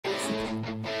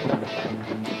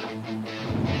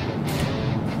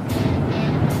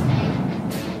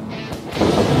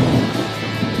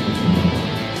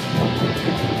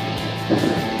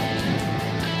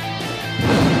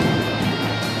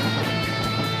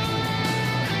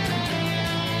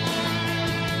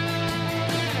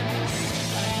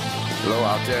Hello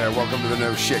out there. Welcome to the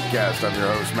No Shit Cast. I'm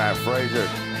your host, Matt Frazier.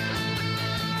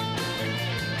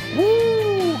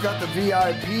 Woo! Got the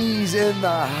VIPs in the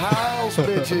house,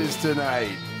 bitches,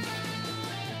 tonight.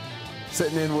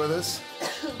 Sitting in with us.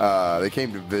 They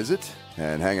came to visit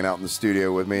and hanging out in the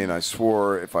studio with me, and I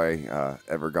swore if I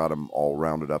ever got them all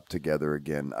rounded up together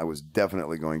again, I was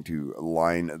definitely going to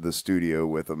line the studio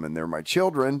with them, and they're my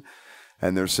children.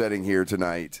 And they're sitting here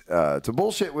tonight to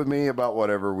bullshit with me about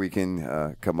whatever we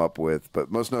can come up with.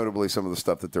 But most notably, some of the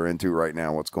stuff that they're into right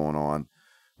now, what's going on,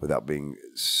 without being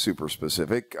super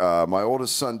specific. My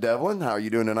oldest son, Devlin, how are you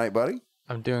doing tonight, buddy?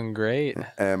 I'm doing great.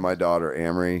 And my daughter,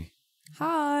 Amory.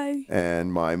 Hi.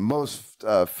 And my most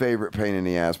favorite pain in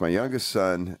the ass, my youngest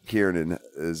son, Kieran,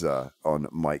 is on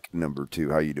mic number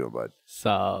 2. How you doing, bud?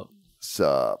 Sup?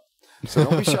 Sup? So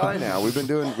don't be shy now. We've been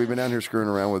down here screwing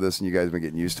around with this, and you guys have been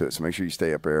getting used to it. So make sure you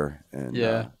stay up there and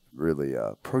really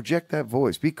project that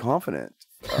voice. Be confident,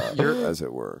 as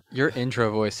it were. Your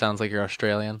intro voice sounds like you're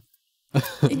Australian. A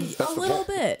little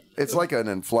bit. It's like an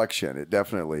inflection. It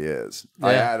definitely is. Yeah.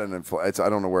 I had an inflection. I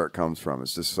don't know where it comes from.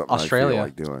 It's just something Australia. I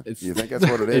feel like doing. You think that's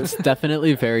what it is? It's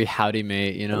definitely very howdy,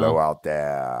 mate. You know. Hello out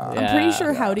there. I'm pretty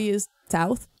sure howdy is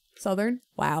southern.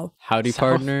 Wow. Howdy,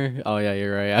 partner. Oh yeah,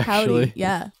 you're right. Actually, howdy.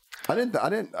 Yeah. I don't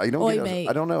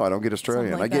know. I don't get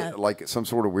Australian. Like I get like some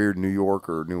sort of weird New York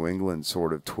or New England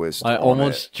sort of twist. I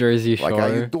almost Jersey Shore. Like, how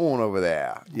you doing over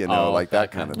there? You know, like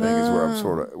that kind of thing is where I'm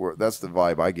sort of. That's the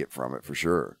vibe I get from it for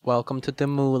sure. Welcome to the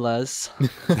Moolas.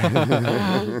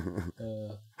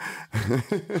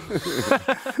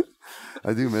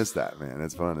 I do miss that, man.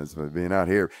 It's fun. It's fun being out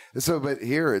here. So, but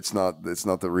here it's not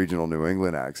the regional New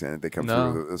England accent. They come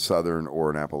through a Southern or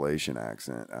an Appalachian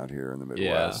accent out here in the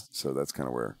Midwest. Yeah. So that's kind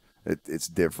of where it's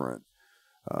different.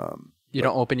 You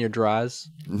don't open your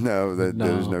drawers? No,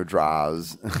 there's no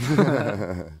drawers.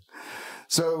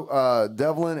 So,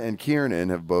 Devlin and Kieran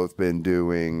have both been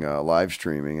doing live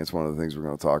streaming. It's one of the things we're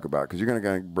going to talk about because you're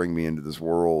going to bring me into this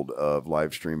world of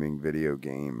live streaming video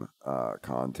game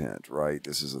content, right?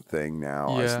 This is a thing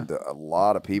now. Yeah. A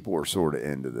lot of people are sort of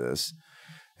into this.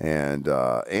 And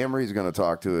Amory's going to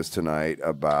talk to us tonight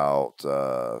about,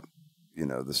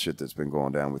 the shit that's been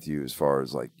going down with you as far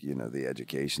as like, the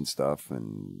education stuff.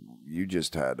 And you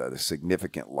just had a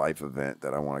significant life event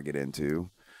that I want to get into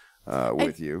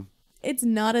with you. It's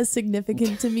not as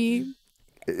significant to me.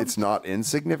 It's not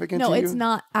insignificant to you? No, it's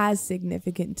not as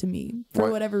significant to me.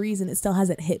 For whatever reason, it still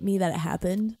hasn't hit me that it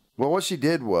happened. Well, what she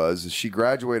did was she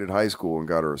graduated high school and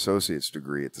got her associate's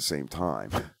degree at the same time.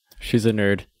 She's a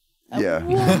nerd. Yeah.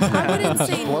 I wouldn't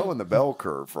say blowing the bell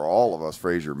curve for all of us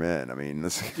Fraser men. I mean,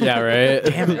 this. Yeah, right.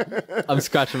 Damn it. I'm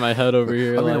scratching my head over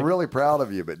here. I mean, I'm really proud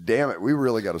of you, but damn it, we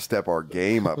really got to step our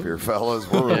game up here, fellas.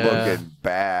 We're looking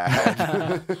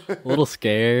bad. A little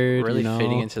scared. Really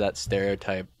fitting into that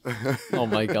stereotype. Oh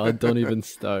my God! Don't even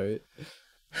start.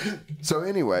 So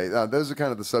anyway, those are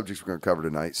kind of the subjects we're going to cover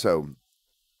tonight. So.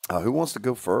 Who wants to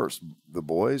go first? The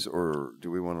boys, or do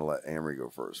we want to let Amory go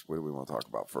first? What do we want to talk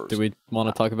about first? Do we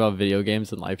want to talk about video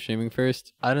games and live streaming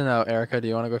first? I don't know. Erica, do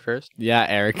you want to go first? Yeah,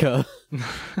 Erica.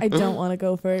 I don't want to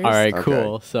go first. All right, cool.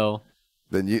 Okay. So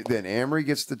then Amory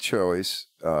gets the choice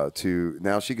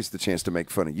now she gets the chance to make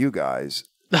fun of you guys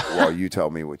while you tell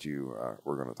me what you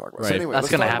we're going to talk about. Right. So anyway, that's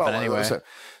going to happen anyway.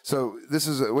 So this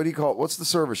is what do you call it? What's the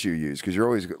service you use? Because you're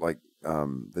always like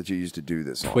that you used to do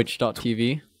this.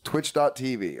 Twitch.tv.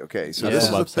 Twitch.tv. Okay, so this is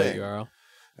the thing. URL.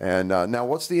 And now,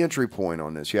 what's the entry point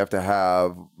on this? You have to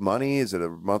have money? Is it a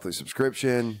monthly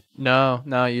subscription? No.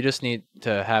 You just need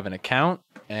to have an account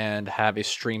and have a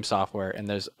stream software. And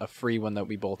there's a free one that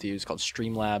we both use called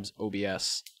Streamlabs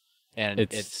OBS. And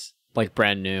it's like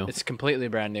brand new. It's completely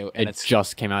brand new. And it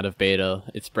just came out of beta.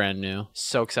 It's brand new.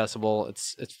 So accessible.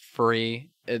 It's free.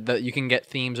 You can get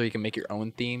themes or you can make your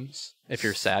own themes if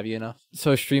you're savvy enough.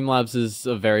 So Streamlabs is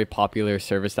a very popular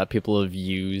service that people have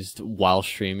used while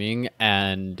streaming,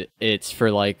 and it's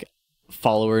for like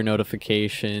follower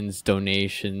notifications,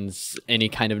 donations, any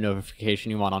kind of notification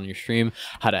you want on your stream,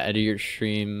 how to edit your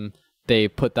stream. They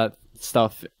put that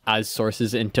stuff as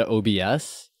sources into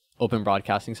OBS, Open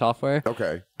Broadcasting Software.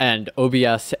 Okay. And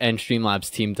OBS and Streamlabs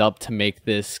teamed up to make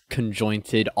this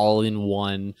conjointed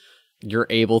all-in-one. You're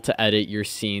able to edit your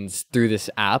scenes through this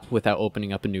app without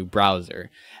opening up a new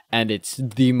browser. And it's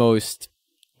the most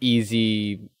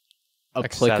easy,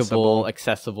 applicable,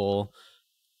 accessible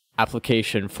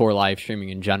application for live streaming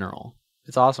in general.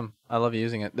 It's awesome. I love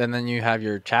using it. And then you have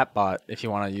your chat bot if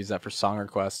you want to use that for song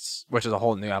requests, which is a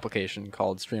whole new application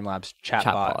called Streamlabs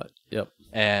Chatbot. Yep.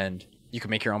 And you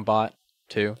can make your own bot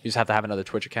too. You just have to have another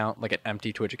Twitch account, like an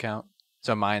empty Twitch account.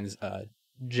 So mine's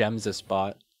Gemsys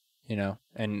bot. you know,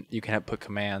 and you can put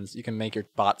commands. You can make your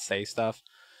bot say stuff.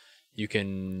 You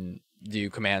can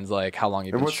do commands like how long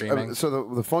you've been streaming. So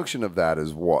the function of that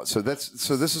is what? So this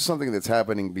is something that's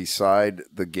happening beside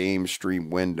the game stream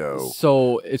window.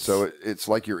 So it's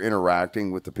like you're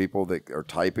interacting with the people that are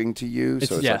typing to you.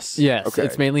 So it's yes, like, okay.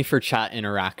 It's mainly for chat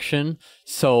interaction.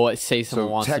 So say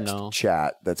someone wants text to know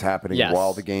chat that's happening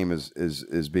while the game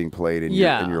is being played and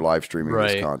you're live streaming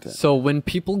this content. So when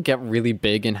people get really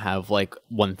big and have like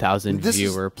 1,000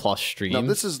 viewer plus streams. Now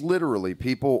this is literally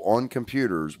people on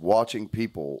computers watching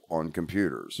people on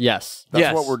computers. Yes,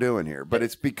 that's what we're doing here. But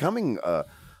it's becoming a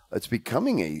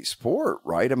sport,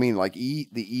 right? I mean, like the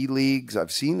e-leagues.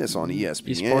 I've seen this on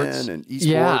ESPN and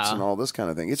esports and all this kind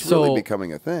of thing. It's really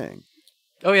becoming a thing.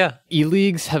 Oh yeah,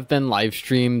 e-leagues have been live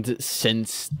streamed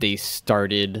since they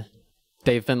started.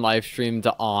 They've been live streamed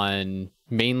on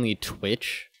mainly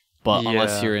Twitch. But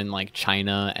unless you're in like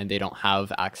China and they don't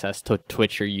have access to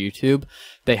Twitch or YouTube,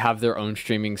 they have their own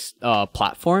streaming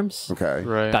platforms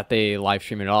that they live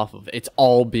stream it off of. It's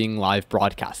all being live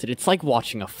broadcasted. It's like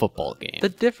watching a football game. The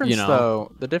difference,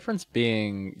 though, the difference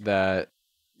being that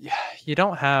you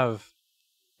don't have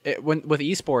with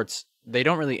esports, they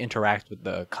don't really interact with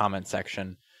the comment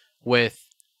section. With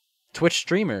Twitch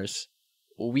streamers,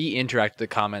 we interact with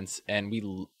the comments and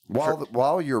we.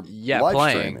 While you're live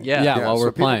playing, streaming. While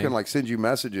we're people playing, can like send you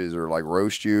messages or like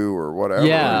roast you or whatever.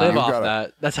 Yeah, live off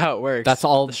that. That's how it works. That's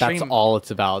all. That's all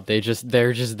it's about. They're just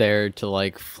there to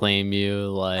like flame you,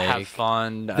 like have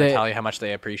fun, tell you how much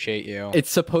they appreciate you. It's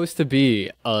supposed to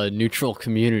be a neutral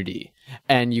community,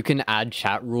 and you can add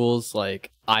chat rules.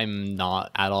 Like I'm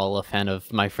not at all a fan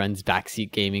of my friends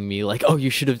backseat gaming me. Like, oh, you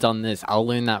should have done this. I'll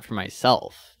learn that for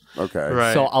myself. Okay.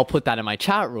 Right. So I'll put that in my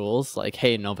chat rules, like,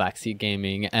 hey, no backseat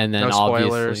gaming, and then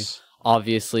no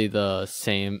obviously the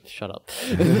same. Shut up.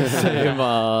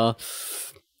 Same.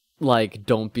 Like,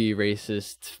 don't be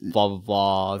racist, blah blah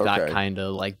blah. That kind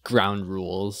of like ground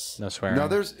rules. No swearing. No,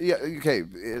 there's okay.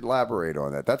 Elaborate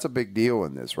on that. That's a big deal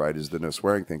in this, right? Is the no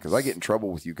swearing thing? Because I get in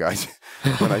trouble with you guys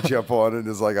when I jump on and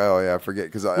it's like, oh yeah, I forget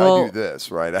because I do this,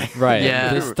 right?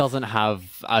 Yeah. This doesn't have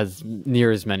as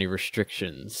near as many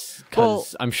restrictions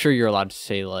because I'm sure you're allowed to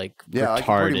say like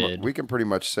retarded. We can pretty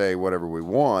much say whatever we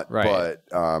want, right?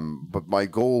 But my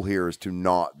goal here is to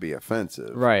not be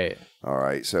offensive, right? All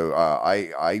right, so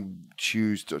I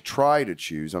choose to try to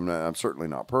choose. I'm certainly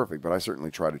not perfect, but I certainly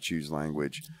try to choose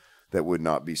language that would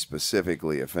not be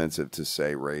specifically offensive to,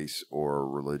 say, race or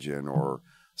religion or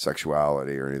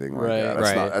sexuality or anything like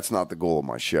that. That's not the goal of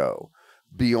my show.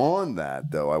 Beyond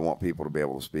that, though, I want people to be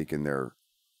able to speak in their,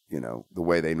 the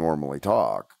way they normally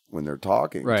talk when they're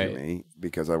talking to me,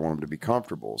 because I want them to be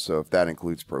comfortable. So if that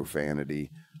includes profanity,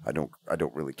 I don't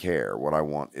really care. What I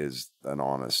want is an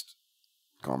honest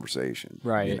conversation,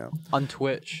 On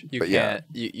Twitch you can't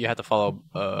you have to follow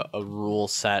a rule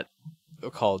set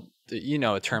called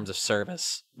terms of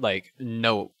service, like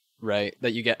note, right,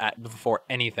 that you get before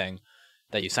anything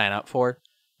that you sign up for.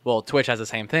 Well, Twitch has the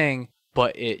same thing,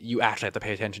 but you actually have to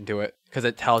pay attention to it because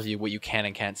it tells you what you can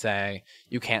and can't say.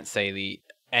 You can't say the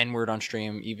N-word on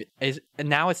stream, and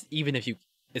now it's even if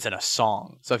it's in a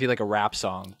song. So if you like a rap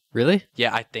song, really,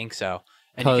 I think so,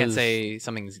 and you can't say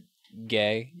something's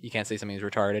gay, you can't say something's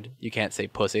retarded, you can't say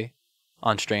pussy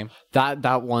on stream.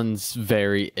 That one's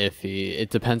very iffy. It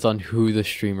depends on who the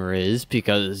streamer is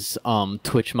because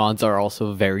Twitch mods are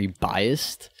also very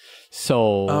biased.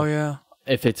 So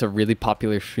if it's a really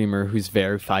popular streamer who's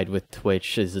verified with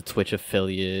Twitch, is a Twitch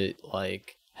affiliate,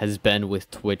 like has been with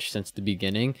Twitch since the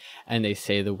beginning, and they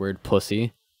say the word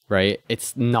pussy, right,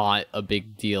 it's not a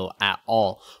big deal at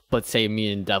all. But say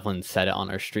me and Devlin said it on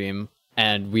our stream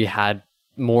and we had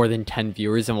more than 10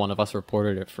 viewers and one of us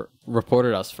reported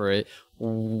us for it,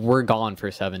 we're gone for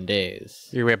 7 days.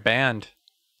 You get banned.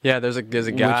 Yeah, there's a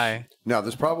guy. Now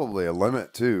there's probably a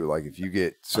limit too. Like if you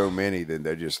get so many, then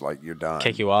they're just like you're done.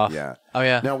 Kick you off. Yeah. Oh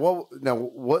yeah. Now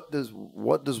what does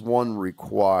one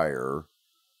require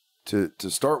to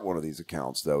start one of these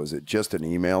accounts though? Is it just an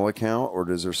email account, or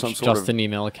is there some sort of just an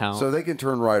email account? So they can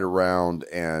turn right around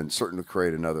and certainly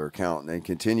create another account and then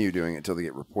continue doing it until they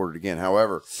get reported again.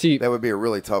 However, that would be a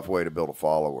really tough way to build a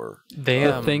follower.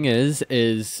 The thing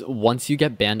is once you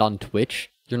get banned on Twitch,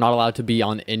 you're not allowed to be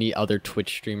on any other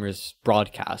Twitch streamer's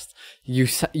broadcast.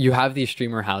 You have these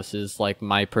streamer houses, like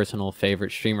my personal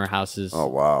favorite streamer house is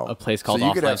a place called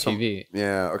Offline TV.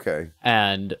 Yeah, okay.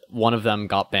 And one of them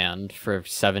got banned for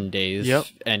 7 days. Yep.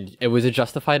 And it was a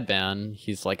justified ban.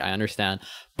 He's like, I understand.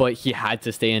 But he had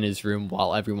to stay in his room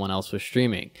while everyone else was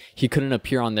streaming. He couldn't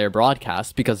appear on their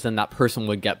broadcast because then that person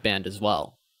would get banned as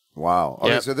well. Wow.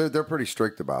 Okay, Yep. so they're pretty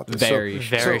strict about this. Very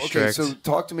strict. So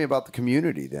talk to me about the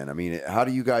community then. I mean, how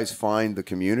do you guys find the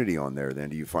community on there then?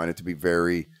 Do you find it to be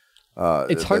very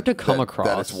it's hard to come across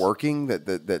that it's working,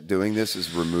 that doing this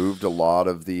has removed a lot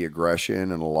of the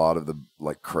aggression and a lot of the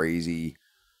like crazy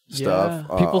stuff?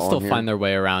 People still find their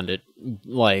way around it,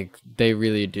 like they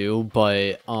really do.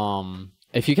 But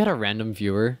if you get a random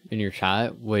viewer in your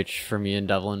chat, which for me and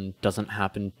Devlin doesn't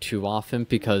happen too often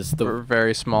because we're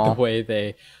very small. The way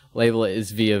they label it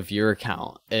is via viewer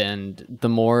count, and the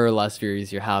more or less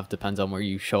viewers you have depends on where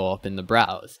you show up in the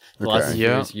browse. The less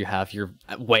viewers you have, you're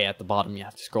way at the bottom. You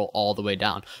have to scroll all the way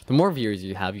down. The more viewers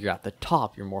you have, you're at the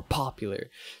top. You're more popular.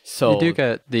 So you do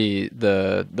get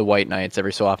the white knights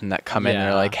every so often that come in and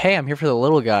they're like, "Hey, I'm here for the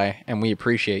little guy, and we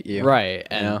appreciate you." Right,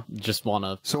 and just want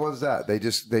to. So what is that?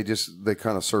 They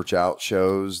kind of search out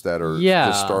shows that are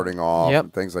just starting off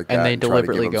and things like that, and they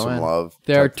deliberately try to give them go in. some love.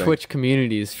 There are Twitch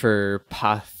communities for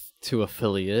path to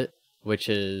affiliate, which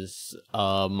is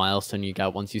a milestone you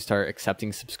got once you start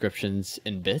accepting subscriptions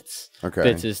in bits. Okay.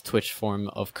 Bits is Twitch form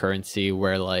of currency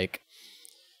where like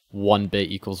 1 bit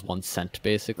equals 1 cent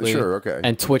basically. Sure, okay.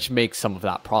 And Twitch makes some of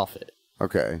that profit.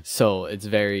 Okay. So it's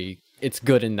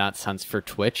good in that sense for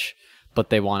Twitch, but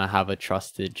they want to have a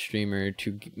trusted streamer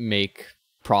to make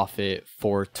profit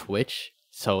for Twitch.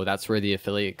 So that's where the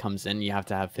affiliate comes in. You have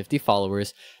to have 50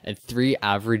 followers and 3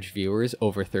 average viewers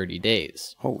over 30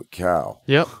 days. Holy cow.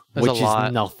 Yep. That's which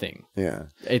is nothing. Yeah.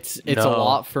 It's a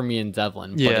lot for me and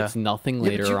Devlin, but it's nothing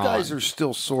later on. But you guys are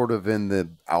still sort of in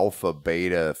the alpha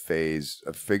beta phase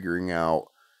of figuring out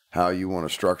how you want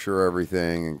to structure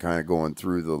everything and kind of going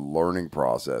through the learning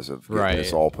process of getting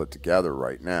this all put together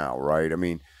right now, right? I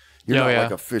mean, you're not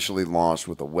like officially launched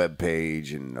with a web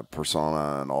page and a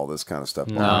persona and all this kind of stuff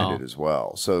behind it as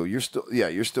well. So you're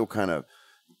still kind of,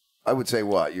 I would say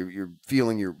you're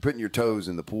putting your toes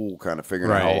in the pool, kind of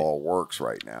figuring out how it all works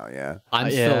right now.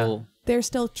 Yeah. They're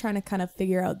still trying to kind of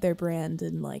figure out their brand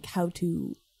and like how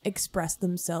to express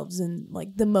themselves in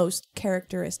like the most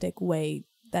characteristic way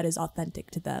that is authentic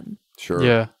to them. Sure.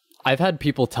 Yeah. I've had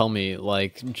people tell me,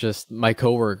 like, just my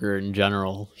coworker in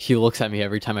general, he looks at me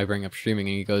every time I bring up streaming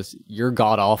and he goes, "You're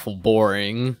god-awful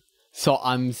boring." So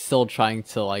I'm still trying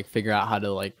to, like, figure out how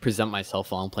to, like, present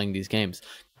myself while I'm playing these games.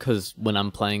 Because when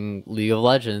I'm playing League of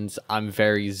Legends, I'm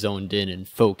very zoned in and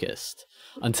focused.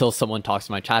 Until someone talks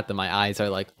to my chat, then my eyes are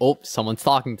like, "Oh, someone's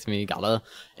talking to me, gotta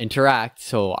interact,"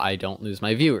 so I don't lose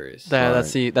my viewers.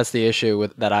 That's the issue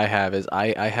that I have is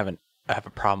I have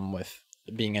a problem with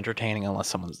being entertaining unless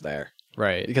someone's there,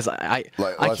 right? Because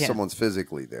unless someone's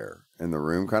physically there in the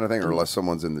room, kind of thing, or unless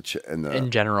someone's in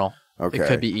general. Okay, it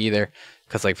could be either.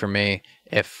 Because like for me,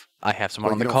 if I have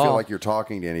someone on the call, you don't feel like you're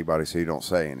talking to anybody, so you don't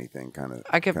say anything.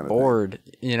 I get bored,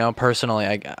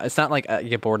 personally. It's not like I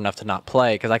get bored enough to not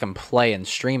play because I can play and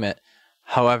stream it.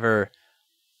 However,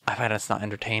 I find it's not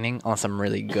entertaining unless I'm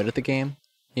really good at the game.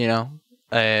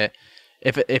 If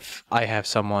I have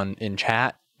someone in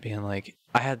chat being like,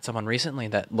 I had someone recently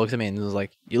that looked at me and was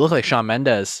like, "You look like Shawn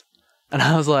Mendes," and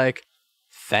I was like,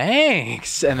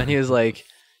 "Thanks," and then he was like,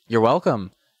 "You're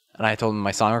welcome." And I told him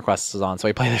my song request was on, so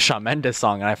he played the Shawn Mendes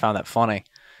song, and I found that funny.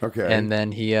 Okay. And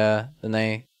then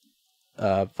they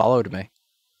followed me,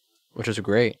 which was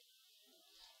great.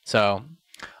 So,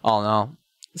 all in all,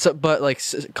 but like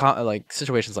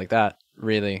situations like that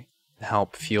really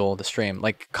help fuel the stream.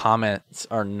 Like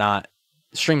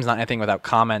stream's not anything without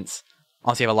comments.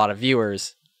 Unless you have a lot of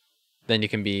viewers, then you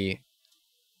can be,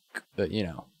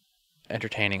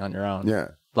 entertaining on your own. Yeah.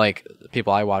 Like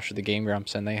people I watch with the Game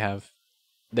Grumps, and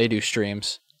they do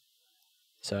streams.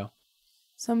 So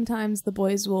sometimes the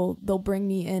boys they'll bring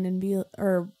me in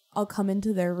and I'll come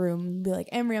into their room and be like,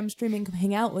 "Emery, I'm streaming, come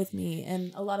hang out with me."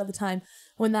 And a lot of the time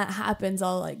when that happens,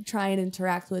 I'll like try and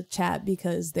interact with chat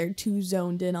because they're too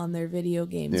zoned in on their video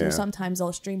games. Or sometimes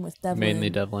I'll stream with Devlin. Mainly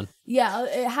Devlin. Yeah,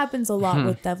 it happens a lot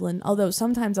with Devlin. Although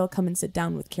sometimes I'll come and sit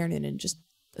down with Kiernan and just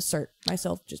assert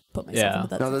myself, just put myself into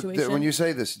that situation. When you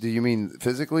say this, do you mean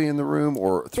physically in the room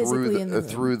or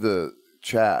through the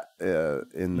chat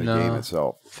in the game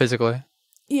itself? Physically.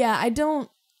 Yeah,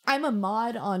 I'm a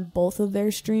mod on both of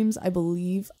their streams, I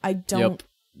believe. I don't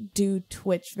do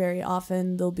Twitch very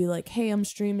often. They'll be like, "Hey, I'm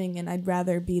streaming," and I'd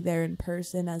rather be there in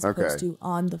person as opposed to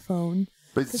on the phone.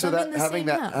 But so that having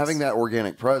that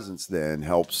organic presence then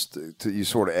helps to you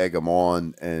sort of egg them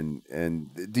on, and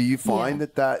do you find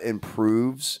that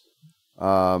improves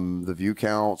the view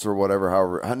counts or whatever?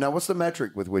 However, now what's the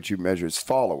metric with which you measure? It's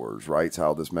followers, right? It's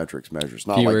how this metrics measures.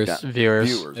 Not viewers. Like that. Viewers.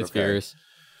 Viewers. It's okay. viewers.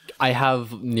 I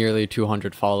have nearly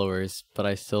 200 followers, but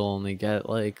I still only get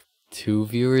like 2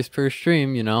 viewers per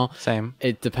stream, you know. Same.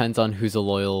 It depends on who's a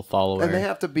loyal follower. And they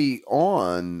have to be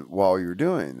on while you're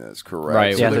doing this, correct?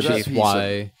 Right, yeah, which there's is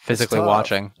why physically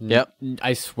watching. Yep.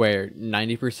 I swear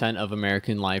 90% of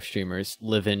American live streamers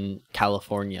live in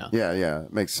California. Yeah,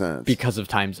 makes sense. Because of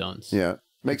time zones. Yeah,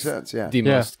 makes sense, yeah. The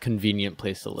most convenient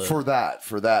place to live. For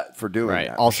doing right.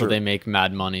 that. Also, sure. they make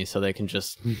mad money, so they can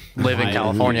just live in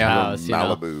California. House,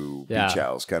 Malibu beach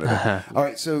house kind of thing. All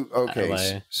right, so,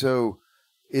 okay, so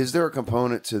is there a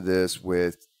component to this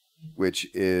which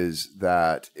is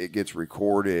that it gets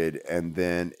recorded and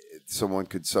then someone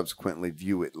could subsequently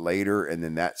view it later and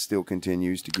then that still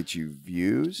continues to get you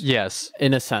views? Yes.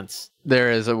 In a sense.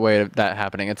 There is a way of that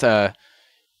happening. It's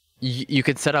you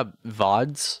could set up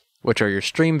VODs, which are your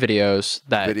stream videos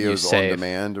that you save on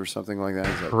demand or something like that?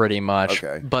 Pretty much.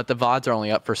 Okay. But the VODs are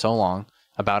only up for so long,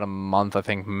 about a month, I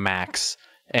think, max.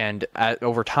 And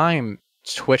over time,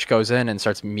 Twitch goes in and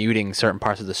starts muting certain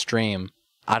parts of the stream.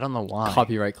 I don't know why.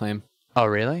 Copyright claim. Oh,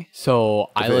 really? So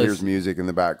if there's music in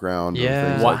the background or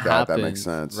things like that makes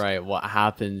sense. Right. What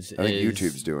happens I think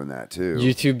YouTube's doing that too.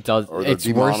 YouTube does. Or they're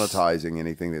demonetizing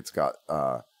anything that's got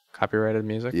copyrighted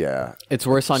music? Yeah. It's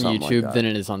worse on YouTube than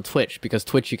it is on Twitch, because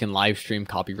Twitch you can live stream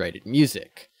copyrighted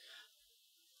music.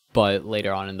 But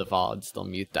later on in the VODs, they'll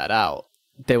mute that out.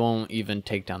 They won't even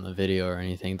take down the video or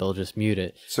anything. They'll just mute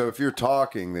it. So if you're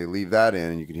talking, they leave that in,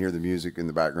 and you can hear the music in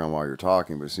the background while you're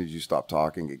talking. But as soon as you stop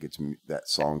talking, that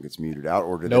song gets muted out,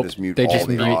 or do they just mute all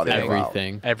the audio?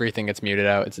 Everything. Everything gets muted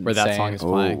out. It's where insane. that song is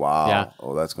playing. Oh wow! Yeah.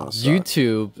 Oh, that's gonna suck.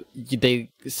 YouTube,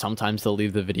 sometimes they'll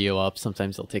leave the video up,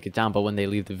 sometimes they'll take it down. But when they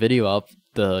leave the video up,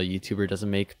 the YouTuber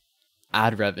doesn't make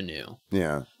ad revenue.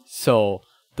 Yeah. So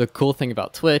the cool thing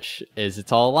about Twitch is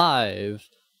it's all live.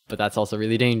 But that's also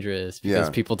really dangerous because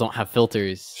people don't have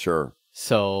filters. Sure.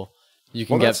 So you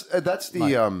can that's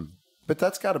the but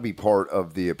that's got to be part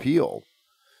of the appeal,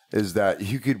 is that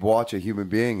you could watch a human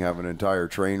being have an entire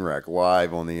train wreck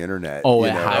live on the internet. Oh,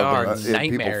 you know,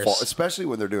 nightmares. especially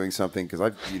when they're doing something,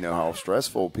 because you know how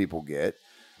stressful people get,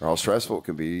 or how stressful it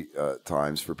can be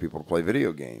times for people to play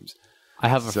video games. I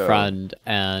have a friend,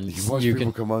 and you watch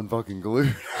people come unfucking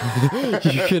glued.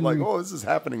 You can like, oh, this is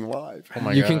happening live. Oh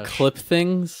my you gosh. can clip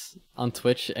things on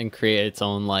Twitch and create its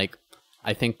own, like,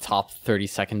 I think top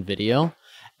 30-second video.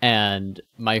 And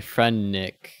my friend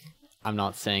Nick, I'm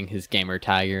not saying his gamer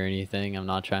tag or anything. I'm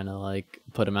not trying to like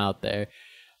put him out there,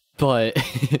 but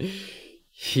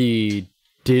he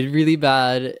did really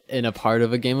bad in a part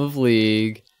of a game of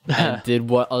League. And did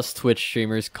what us Twitch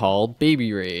streamers call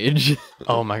baby rage.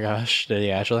 Oh my gosh, did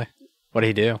he actually? What did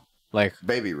he do? Like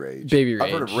baby rage. Baby rage.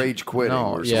 I've heard of rage quitting,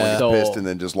 where someone gets pissed and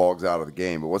then just logs out of the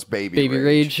game. But what's baby rage? Baby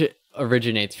rage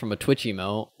originates from a Twitch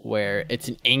emote where it's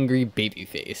an angry baby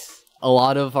face. A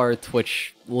lot of our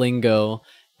Twitch lingo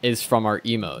is from our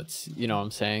emotes. You know what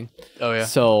I'm saying? Oh yeah.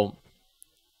 So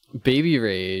baby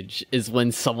rage is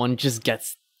when someone just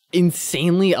gets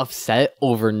insanely upset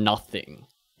over nothing.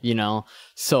 You know,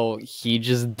 so he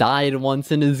just died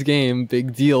once in his game,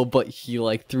 big deal, but he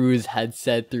like threw his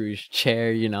headset through his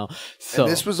chair, you know. So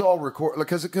and this was all recorded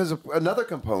because another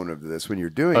component of this when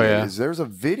you're doing it is there's a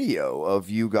video of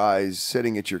you guys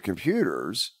sitting at your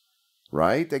computers,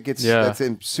 right? That gets that's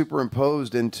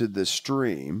superimposed into the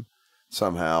stream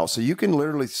somehow, so you can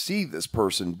literally see this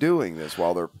person doing this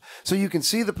while they're. So you can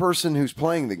see the person who's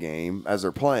playing the game as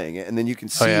they're playing it, and then you can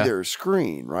see their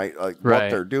screen, right? Like what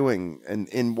they're doing, and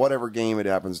in whatever game it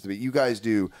happens to be. You guys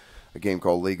do a game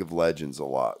called League of Legends a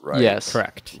lot, right? Yes,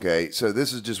 correct. Okay, so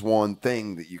this is just one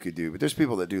thing that you could do, but there's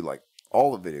people that do like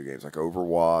all the video games, like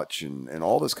Overwatch and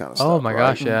all this kind of stuff. Oh my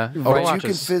gosh, yeah. But you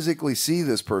can physically see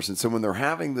this person. So when they're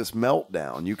having this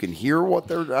meltdown, you can hear what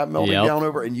they're melting down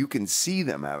over, and you can see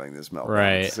them having this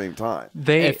meltdown at the same time.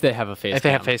 If they have a face cam.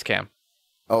 They have face cam.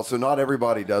 Oh, so not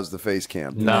everybody does the face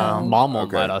cam. No. Mom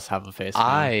won't let us have a face cam.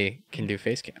 I can do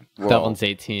face cam. Well, that one's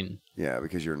 18. Yeah,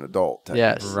 because you're an adult.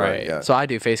 Yes, right. Yeah. So I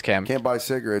do face cam. Can't buy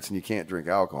cigarettes and you can't drink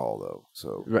alcohol though.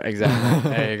 So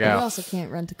exactly. There you You go. also can't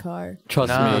rent a car. Trust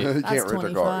me. you can't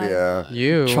rent a car.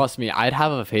 Yeah. Trust me, I'd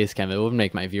have a face cam. It would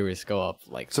make my viewers go up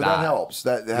like so that. that helps.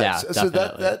 So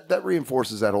that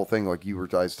reinforces that whole thing like you were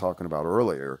guys talking about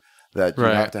earlier. That you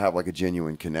have to have like a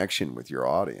genuine connection with your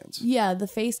audience. Yeah, the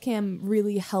face cam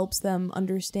really helps them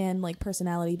understand like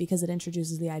personality because it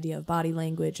introduces the idea of body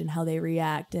language and how they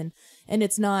react, and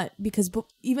it's not because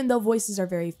even though voices are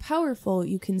very powerful,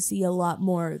 you can see a lot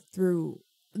more through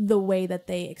the way that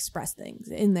they express things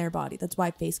in their body. That's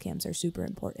why face cams are super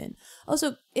important.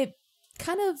 Also, it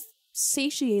kind of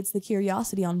satiates the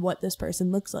curiosity on what this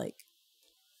person looks like.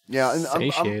 Yeah, and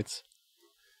Satiates.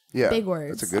 Yeah, Big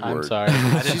words. That's a good I'm word. sorry.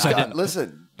 She's got,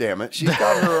 listen, damn it. She's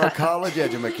got her college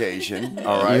education,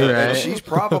 all right? You're right. And she's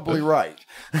probably right.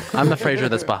 I'm the Frasier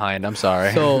that's behind. I'm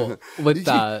sorry. So with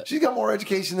that, She's got more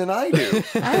education than I do.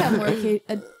 I have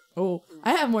more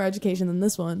I have more education than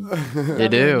this one. You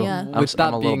do. Yeah. I'm, With that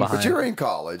I'm a little being- behind. But you're in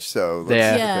college, so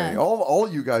that's Yeah. okay. All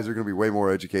you guys are going to be way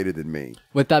more educated than me.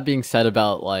 with that being said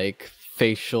about like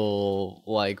facial,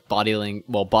 like body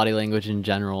language in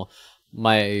general,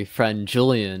 my friend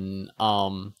Julian,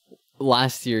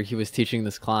 last year he was teaching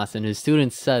this class and his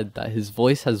students said that his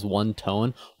voice has one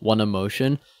tone, one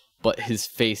emotion, but his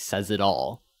face says it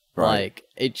all. Right. Like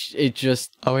it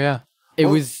just, Oh yeah. I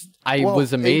Well,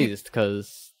 was amazed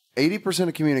because 80%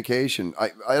 of communication,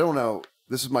 I don't know,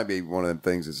 this might be one of them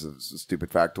things, it's a stupid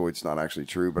factoid, it's not actually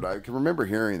true, but I can remember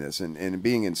hearing this and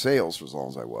being in sales for as long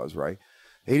as I was, right?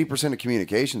 80% of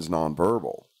communication is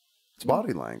nonverbal. It's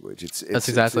body language. It's That's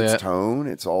exactly it's it. tone.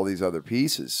 It's all these other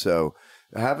pieces. So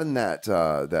having that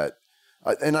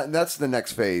that's the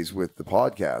next phase with the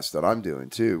podcast that I'm doing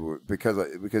too.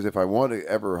 Because if I want to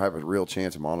ever have a real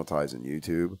chance of monetizing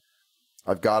YouTube,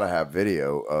 I've got to have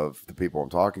video of the people I'm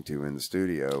talking to in the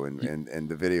studio and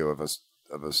the video of us.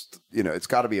 You know, it's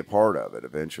got to be a part of it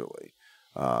eventually.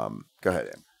 Go ahead,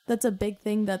 Em. That's a big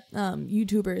thing that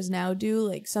YouTubers now do.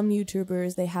 Like some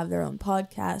YouTubers, they have their own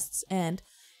podcasts and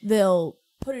they'll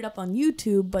put it up on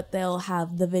YouTube, but they'll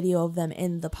have the video of them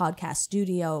in the podcast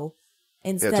studio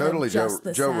instead Totally of just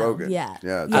the Joe sound. Rogan. Yeah,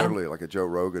 Totally like a Joe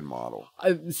Rogan model.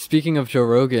 speaking of Joe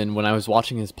Rogan, when I was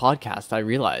watching his podcast, I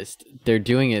realized they're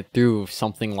doing it through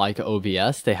something like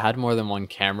OBS. They had more than one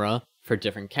camera for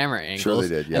different camera angles. Sure they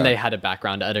did, yeah. And they had a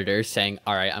background editor saying,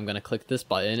 all right, I'm going to click this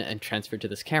button and transfer to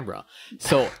this camera.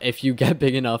 So if you get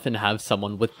big enough and have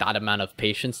someone with that amount of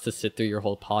patience to sit through your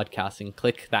whole podcast and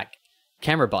click that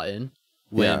camera button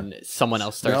when someone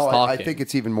else starts talking. I think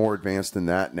it's even more advanced than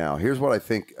that now. Here's what I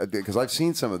think, because I've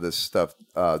seen some of this stuff,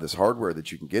 this hardware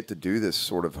that you can get to do this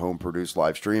sort of home-produced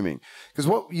live streaming. Because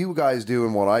what you guys do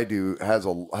and what I do has a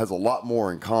lot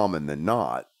more in common than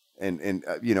not. And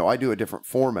you know, I do a different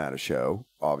format of show,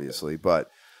 obviously, but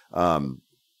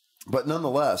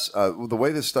nonetheless, the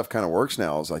way this stuff kind of works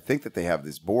now is I think that they have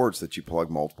these boards that you plug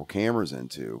multiple cameras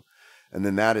into, and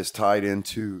then that is tied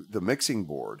into the mixing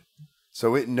board.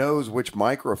 So it knows which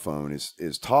microphone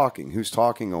is talking, who's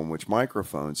talking on which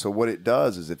microphone. So what it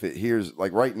does is if it hears,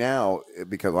 like right now,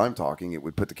 because I'm talking, it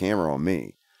would put the camera on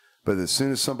me. But as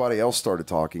soon as somebody else started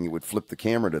talking, it would flip the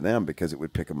camera to them because it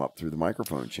would pick them up through the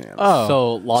microphone channel. Oh.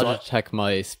 So Logitech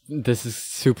mice, this is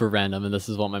super random, and this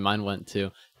is what my mind went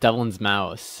to. Devlin's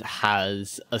mouse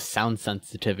has a sound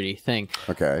sensitivity thing.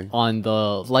 Okay. On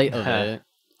the light of it,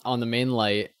 on the main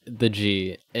light, the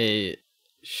G, it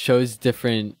shows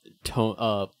different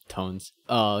tones,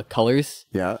 colors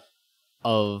Yeah.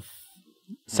 of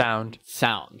Sound.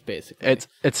 basically.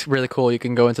 It's really cool. You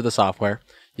can go into the software.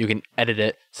 You can edit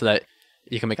it so that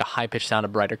you can make a high pitched sound a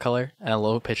brighter color and a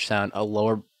low pitched sound a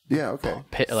lower Okay.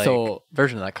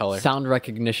 version of that color. Sound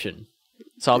recognition.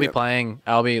 So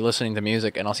I'll be listening to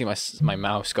music and I'll see my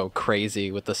mouse go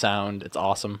crazy with the sound. It's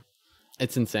awesome.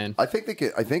 It's insane. I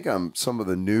think some of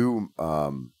the new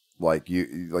like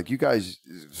you guys.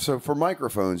 So for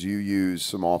microphones, you use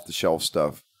some off the shelf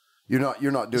stuff.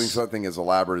 You're not doing something as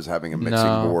elaborate as having a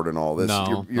mixing board and all this.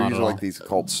 No, you're not using at like all. these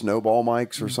called snowball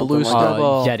mics or something Blue like that.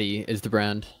 Snowball. Yeti is the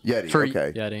brand. Yeti. For-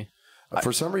 Okay. Yeti.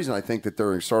 For some reason, I think that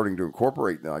they're starting to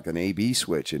incorporate like an A/B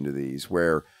switch into these,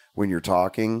 where when you're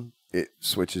talking, it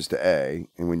switches to A,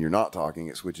 and when you're not talking,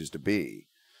 it switches to B.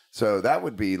 So that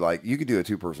would be like you could do a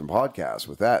 2-person podcast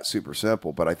with that, super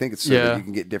simple. But I think it's so that you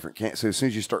can get different. So as soon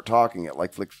as you start talking, it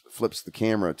like flips the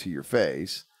camera to your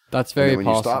face. That's And very then when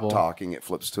possible. you stop talking, it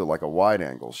flips to like a wide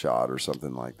angle shot or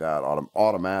something like that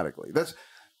automatically.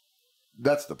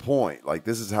 That's the point. Like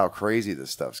this is how crazy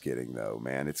this stuff's getting, though,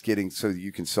 man. It's getting so that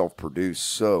you can self-produce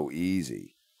so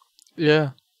easy.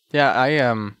 Yeah. Yeah,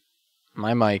 I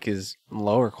my mic is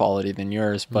lower quality than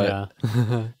yours, but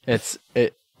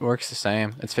it works the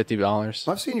same. It's $50.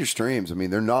 I've seen your streams. I mean,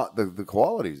 they're not the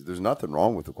qualities. There's nothing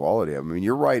wrong with the quality. I mean,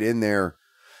 you're right in there.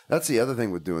 That's the other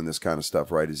thing with doing this kind of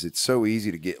stuff, right? Is it's so easy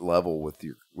to get level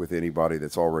with anybody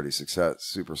that's already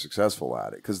super successful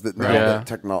at it, because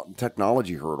the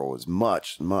technology hurdle is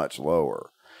much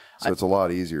lower, so it's a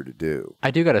lot easier to do.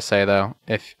 I do gotta say though,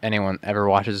 if anyone ever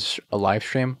watches a live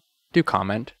stream, do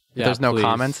comment. If Yeah, there's no please.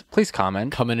 comments, please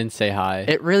comment. Come in and say hi.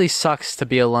 It really sucks to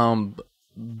be alone,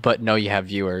 but know you have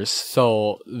viewers.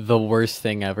 So the worst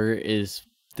thing ever is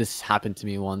this happened to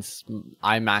me once.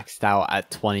 I maxed out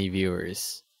at 20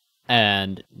 viewers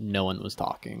and no one was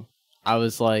talking. I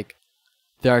was like,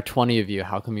 there are 20 of you.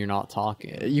 How come you're not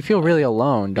talking? You feel really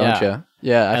alone, don't you?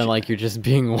 Yeah. And like you're just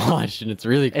being watched, and it's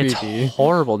really creepy. It's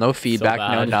horrible. No feedback,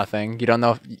 So no nothing. You don't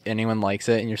know if anyone likes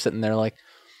it, and you're sitting there like,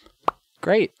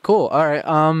 great, cool, all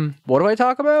right. What do I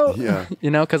talk about? Yeah.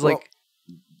 You know, because like,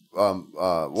 one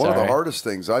of the hardest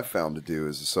things I've found to do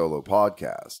is a solo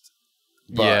podcast.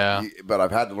 But, but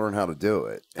I've had to learn how to do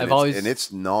it. And it's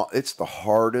the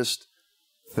hardest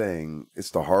thing.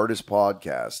 It's the hardest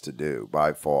podcast to do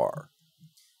by far.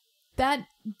 That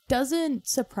doesn't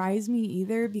surprise me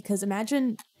either, because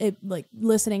imagine it like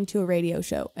listening to a radio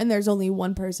show and there's only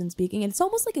one person speaking, and it's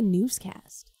almost like a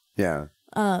newscast. Yeah.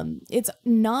 It's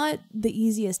not the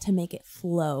easiest to make it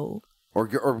flow.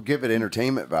 Or give it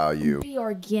entertainment value. Be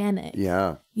organic.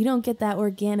 Yeah. You don't get that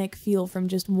organic feel from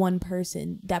just one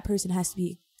person. That person has to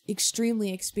be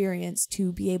extremely experienced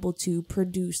to be able to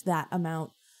produce that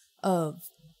amount of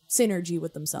synergy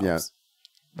with themselves. Yeah.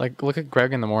 Like, look at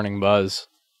Greg in the Morning Buzz.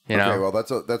 You know? Okay,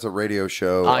 well that's a radio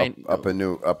show up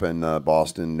in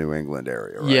Boston, New England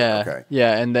area, right? Yeah. Okay.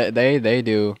 Yeah, and they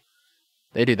do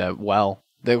that well.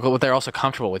 They're also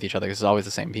comfortable with each other because it's always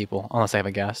the same people, unless they have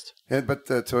a guest. But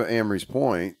to Amory's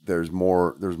point, there's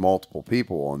multiple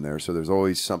people on there, so there's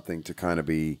always something to kind of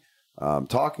be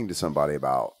talking to somebody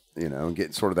about, you know, and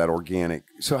getting sort of that organic.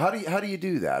 So how do you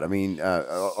do that? I mean,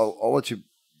 I'll let you,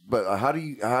 but how do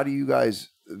you guys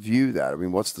view that? I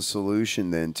mean, what's the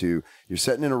solution then to you're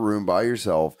sitting in a room by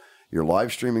yourself, you're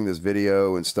live streaming this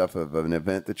video and stuff of an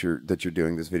event that you're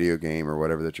doing, this video game or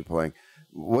whatever that you're playing.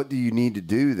 What do you need to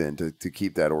do then to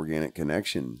keep that organic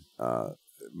connection?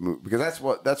 Because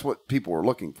that's what people are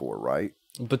looking for, right?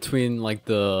 Between like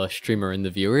the streamer and the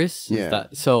viewers. Yeah.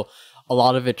 So a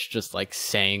lot of it's just like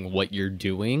saying what you're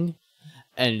doing,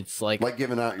 and it's like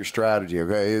giving out your strategy.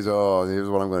 Okay, here's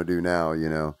what I'm going to do now. You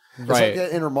know, right? It's like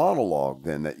that inner monologue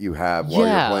then that you have while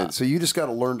you're playing. So you just got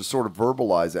to learn to sort of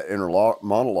verbalize that inner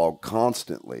monologue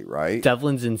constantly, right?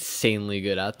 Devlin's insanely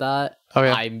good at that. Oh,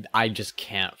 yeah. I just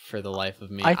can't for the life of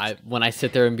me. When I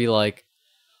sit there and be like,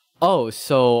 oh,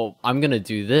 so I'm gonna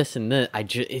do this and this,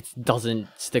 it doesn't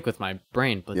stick with my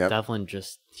brain. But Devlin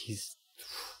he's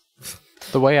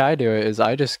the way I do it is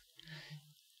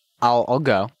I'll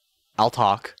go, I'll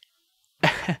talk,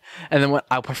 and then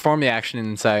I'll perform the action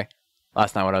and say,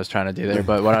 that's not what I was trying to do there,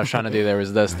 but what I was trying to do there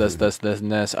was this,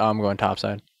 and this. Oh, I'm going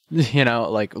topside. You know,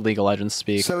 like League of Legends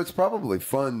speak. So it's probably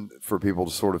fun for people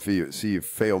to sort of see you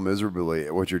fail miserably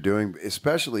at what you're doing,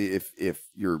 especially if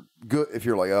you're good. If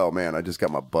you're like, oh man, I just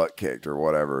got my butt kicked or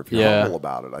whatever. If you're humble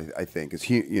about it, I think it's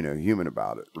human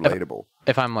about it, relatable.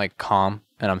 If I'm like calm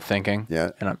and I'm thinking,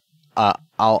 and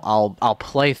I'll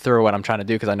play through what I'm trying to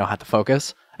do because I know how to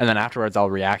focus, and then afterwards I'll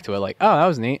react to it like, oh, that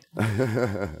was neat.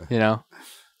 You know.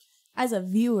 As a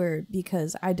viewer,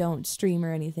 because I don't stream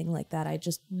or anything like that, I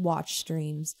just watch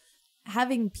streams.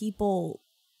 Having people,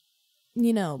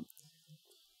 you know,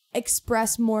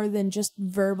 express more than just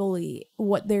verbally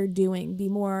what they're doing, be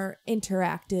more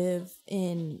interactive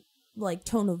in like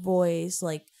tone of voice,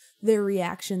 like their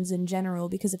reactions in general.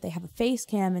 Because if they have a face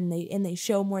cam and they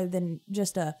show more than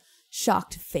just a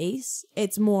shocked face,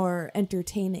 it's more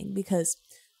entertaining. Because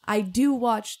I do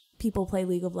watch people play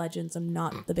League of Legends. I'm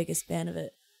not the biggest fan of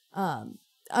it.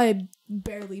 I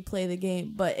barely play the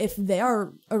game, but if they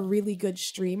are a really good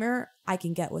streamer, I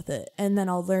can get with it, and then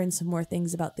I'll learn some more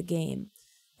things about the game.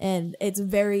 And it's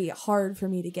very hard for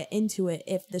me to get into it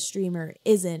if the streamer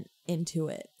isn't into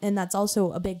it, and that's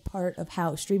also a big part of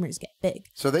how streamers get big.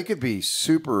 So they could be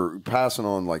passing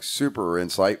on like super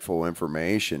insightful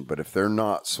information, but if they're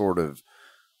not sort of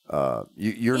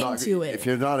you're not into it. If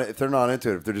they're not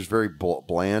into it, if they're just very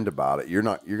bland about it, you're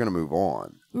going to move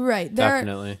on. Right.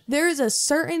 Definitely. There is a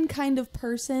certain kind of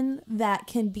person that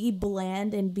can be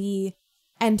bland and be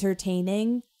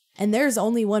entertaining, and there's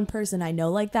only one person I know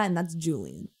like that, and that's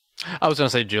Julian. I was gonna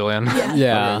say Julian.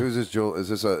 Yeah. Okay, who's this? Is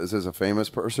this a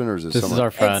famous person or is this? This is our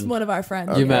friend. It's one of our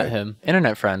friends. You met him.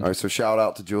 Internet friend. All right, so shout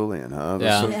out to Julian, huh?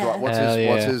 Yeah. So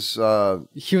what's his?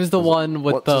 He was the one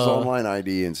with what's his online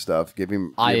ID and stuff? Give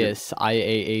him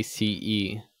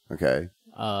IAACE. Okay.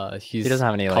 He doesn't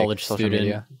have any college social student,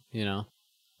 media. you know.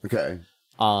 Okay.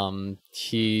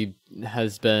 He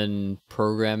has been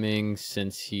programming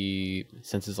since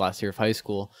his last year of high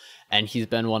school, and he's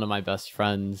been one of my best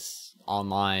friends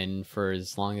online for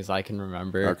as long as I can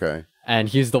remember. Okay. And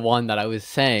he's the one that I was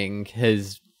saying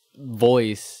his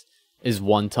voice is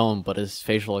one tone, but his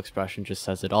facial expression just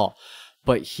says it all.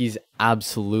 But he's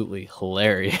absolutely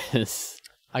hilarious.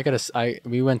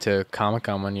 We went to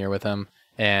Comic-Con one year with him,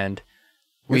 and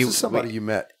this is somebody you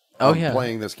met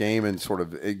playing this game and sort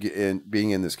of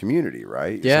being in this community,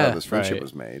 right? Yeah, that's how this friendship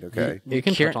was made. Okay, You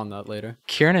can touch on that later.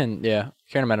 Kieran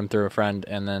met him through a friend,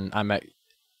 and then I met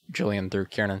Julian through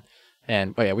Kieran,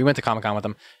 and we went to Comic-Con with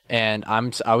him, and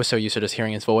I was so used to just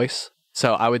hearing his voice,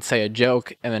 so I would say a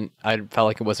joke, and then I felt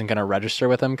like it wasn't gonna register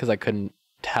with him because I couldn't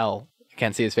tell, I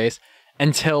can't see his face,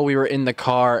 until we were in the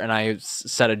car, and I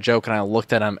said a joke, and I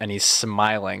looked at him, and he's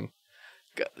smiling.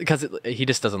 Because he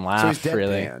just doesn't laugh. So he's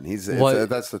deadpan. Really.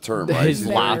 That's the term, right? He's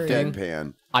laughing.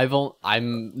 Deadpan.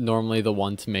 I'm normally the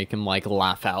one to make him like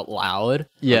laugh out loud.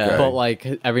 Yeah. Okay. But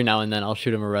like every now and then I'll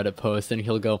shoot him a Reddit post and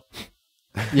he'll go.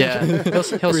 Yeah. he'll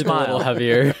Breathe a smile. little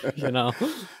heavier, you know.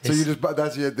 So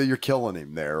you're killing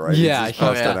him there, right? Yeah, He's just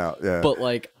busting out. Yeah. But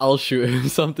like I'll shoot him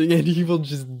something and he will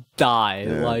just die.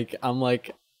 Yeah. Like I'm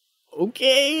like,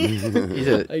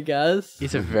 okay, I guess.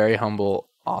 He's a very humble,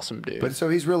 awesome dude. But so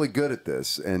he's really good at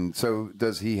this, and so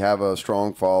does he have a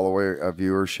strong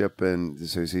viewership, and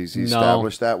so he's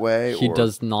established that way? He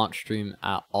does not stream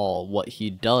at all. What he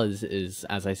does is,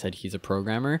 as I said, he's a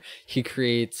programmer. He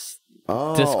creates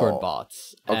Discord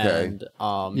bots. Okay.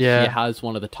 And he has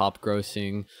one of the top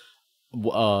grossing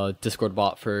Discord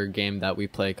bot for a game that we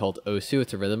play called Osu.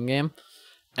 It's a rhythm game,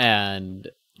 and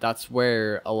that's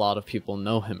where a lot of people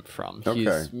know him from. Okay.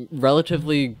 He's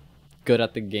relatively good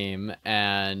at the game,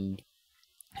 and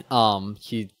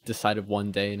he decided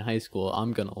one day in high school,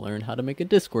 I'm gonna learn how to make a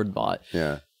Discord bot.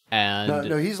 Yeah. And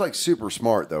no, he's like super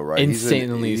smart though, right?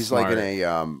 Insanely he's smart. like in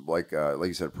a like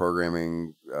you said,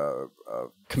 programming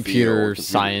computer field,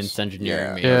 science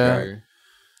engineering Yeah. major.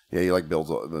 Yeah, he like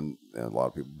builds. A lot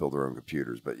of people build their own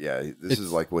computers, but yeah, this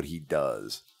is like what he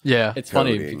does. Yeah. It's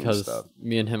funny Coding and because stuff.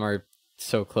 me and him are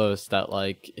so close that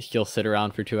like he'll sit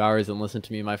around for 2 hours and listen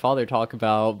to me and my father talk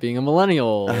about being a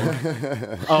millennial.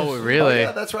 Oh, really?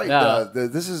 Yeah, that's right. Yeah.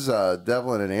 This is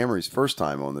Devlin and Amory's first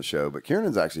time on the show, but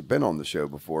Kieran's actually been on the show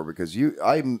before because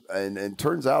and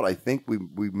turns out I think we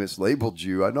mislabeled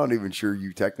you. I'm not even sure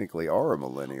you technically are a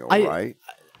millennial, right?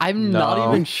 I'm not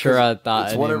even sure at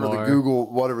that It's anymore.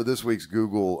 whatever this week's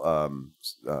Google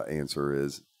answer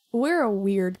is. We're a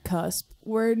weird cusp.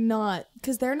 We're not,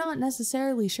 because they're not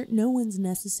necessarily sure. No one's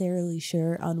necessarily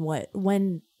sure on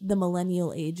when the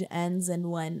millennial age ends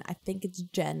and when I think it's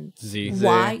Gen Z.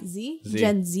 Z?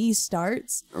 Gen Z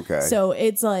starts. Okay. So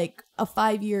it's like a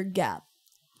 5-year gap,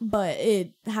 but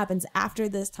it happens after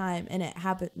this time, and it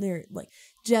happened there. Like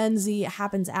Gen Z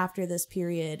happens after this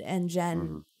period, and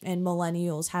and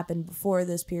millennials happen before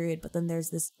this period. But then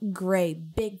there's this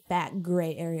big fat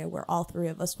gray area where all three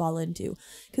of us fall into,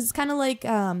 because it's kind of like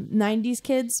 90s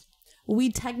kids.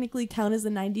 We technically count as the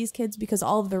 90s kids because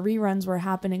all of the reruns were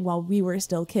happening while we were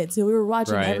still kids. So we were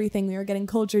watching everything. We were getting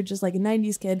cultured just like a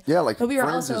 90s kid. Yeah, like but we were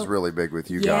Friends also, is really big with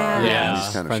you Yeah. guys. Yeah.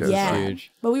 These kind of Friends shows. is yeah.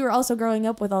 huge. But we were also growing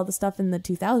up with all the stuff in the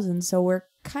 2000s. So we're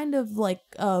kind of like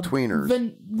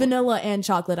Tweeners. Vanilla and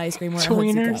chocolate ice cream. We're a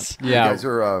Hoodsy Tweeners. Cup. Yeah. You guys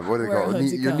are, what do they We're call a it?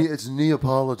 Hoodsy Cup. It's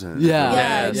Neapolitan. Yeah.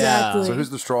 Yeah, exactly. So who's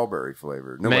the strawberry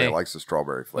flavor? Nobody Me. likes the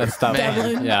strawberry flavor. That's Devlin.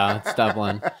 Devlin. Yeah, it's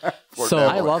Devlin. Poor So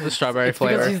Devlin. I love the strawberry it's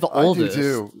because flavor. he's the I do oldest.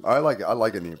 too. I like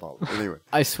a Neapolitan. Anyway.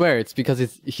 I swear it's because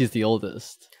he's the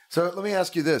oldest. So let me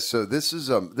ask you this. So this is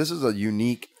a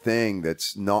unique thing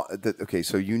that's not that okay,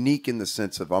 so unique in the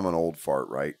sense of I'm an old fart,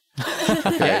 right?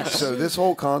 Okay. So this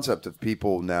whole concept of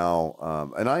people now,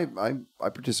 and I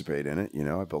participate in it, you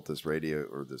know, I built this radio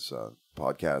or this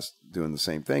podcast doing the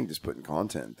same thing, just putting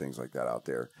content and things like that out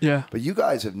there. Yeah. But you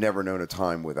guys have never known a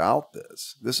time without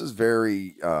this. This is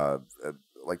very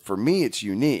like for me it's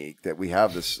unique that we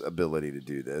have this ability to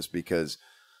do this because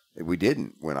we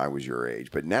didn't when I was your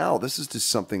age, but now this is just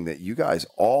something that you guys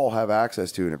all have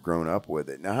access to and have grown up with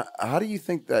it. Now, how do you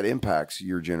think that impacts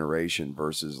your generation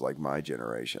versus like my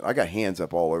generation? I got hands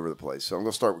up all over the place, so I'm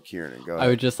going to start with Kieran. Go ahead. I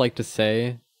would just like to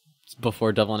say,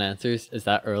 before Devlin answers, is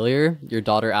that earlier your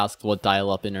daughter asked what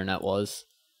dial-up internet was.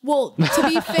 Well, to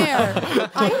be fair,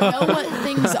 I know what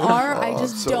things are. I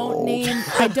just so don't old. name.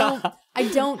 I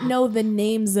don't know the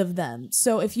names of them.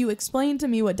 So if you explain to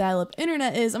me what dial-up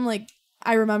internet is, I'm like,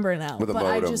 I remember now. with a but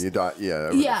modem, I just, over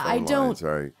the yeah, I phone don't. lines,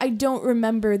 right? I don't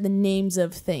remember the names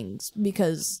of things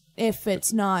because if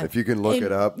it's not, If you can look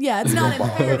it up, yeah, it's not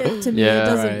imperative to me. Yeah, it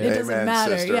doesn't. right. It doesn't Amen,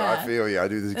 matter. sister. Yeah, I feel you. I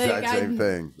do the exact Like, same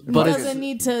thing. it But doesn't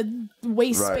need to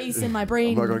waste Right. space in my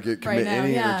brain. I'm not going to commit right now.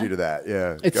 any Yeah. energy to that.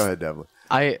 Yeah, It's- go ahead, Devlin.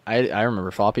 I remember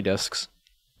floppy disks.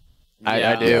 I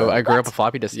Yeah. do. Yeah. I grew up with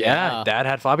floppy disks. Yeah. Yeah, Dad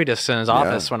had floppy disks in his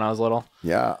office when I was little.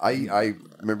 Yeah, I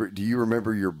remember. Do you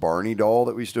remember your Barney doll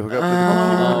that we used to hook up to the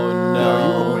Oh,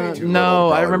 computer? You were way too little No, to I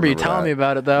probably remember you telling that. me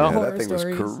about it though. Yeah, Horror that thing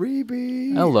stories. was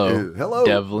creepy. Hello, Hello,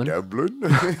 Devlin. Devlin.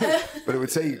 But it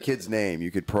would say your kid's name. You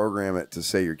could program it to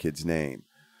say your kid's name.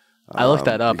 I looked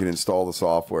that up. You can install the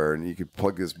software and you could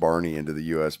plug this Barney into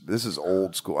the USB. This is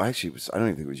old school. Actually, I don't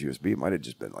even think it was USB. It might have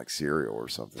just been like serial or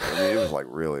something. I mean, it was like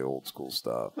really old school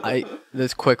stuff.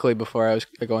 This quickly before I was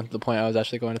going to the point I was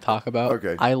actually going to talk about.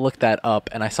 Okay. I looked that up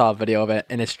and I saw a video of it,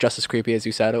 and it's just as creepy as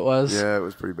you said it was. Yeah, it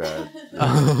was pretty bad.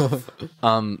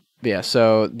 Yeah.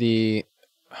 So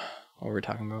what were we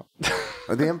talking about?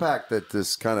 The impact that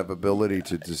this kind of ability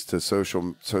to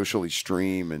socially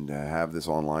stream and to have this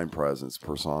online presence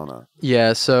persona.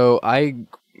 Yeah, so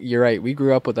you're right. We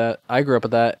grew up with that. I grew up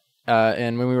with that.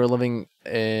 And when we were living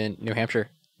in New Hampshire,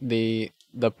 the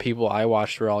people I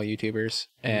watched were all YouTubers.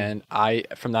 And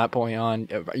from that point on,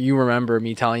 you remember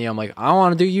me telling you, I'm like, I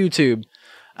want to do YouTube.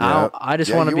 Yeah. I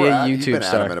just want to be a YouTube you've been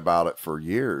star. adamant about it for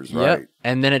years, right? Yep.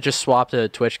 And then it just swapped to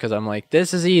Twitch because I'm like,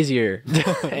 this is easier.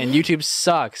 And YouTube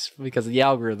sucks because of the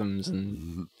algorithms.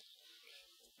 And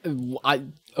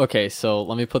Okay, so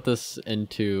let me put this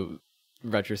into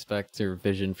retrospect or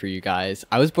vision for you guys.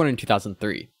 I was born in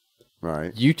 2003.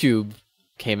 Right. YouTube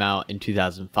came out in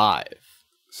 2005.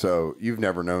 So you've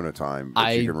never known a time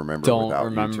that you can remember don't without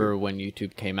remember YouTube. when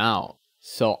YouTube came out.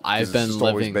 So I've It's been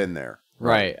always been there.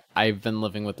 Right. I've been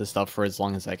living with this stuff for as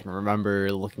long as I can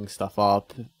remember, looking stuff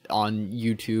up on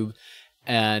YouTube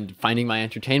and finding my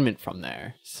entertainment from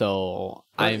there. So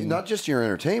I'm not just your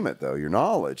entertainment though, your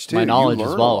knowledge too. My knowledge you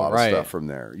learn as well, a lot right. of stuff from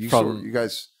there. You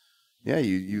guys,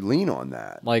 you lean on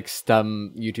that. Like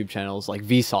STEM YouTube channels like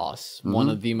Vsauce, one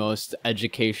of the most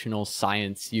educational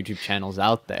science YouTube channels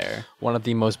out there. one of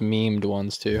the most memed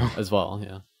ones too. As well,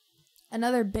 yeah.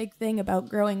 Another big thing about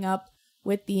growing up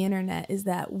with the internet is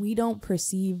that we don't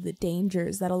perceive the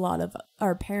dangers that a lot of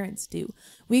our parents do.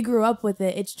 We grew up with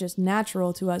it. It's just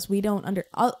natural to us. We don't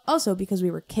also because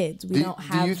we were kids. We don't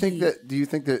have. Do you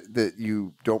think that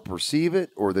you don't perceive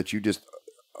it, or that you just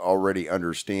already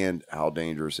understand how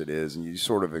dangerous it is and you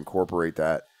sort of incorporate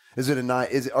that?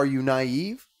 Are you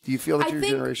naive? Do you feel that your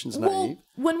generation's naive?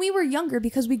 When we were younger,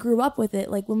 because we grew up with it,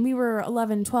 like when we were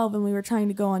 11, 12 and we were trying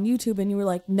to go on YouTube and you were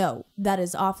like, no, that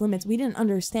is off limits. We didn't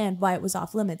understand why it was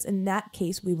off limits. In that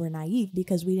case, we were naive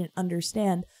because we didn't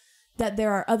understand that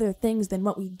there are other things than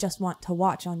what we just want to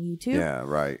watch on YouTube. Yeah,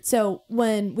 right. So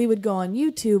when we would go on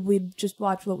YouTube, we'd just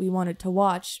watch what we wanted to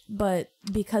watch. But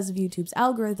because of YouTube's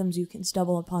algorithms, you can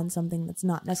stumble upon something that's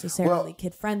not necessarily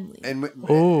kid-friendly. And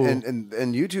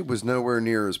YouTube was nowhere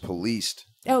near as policed.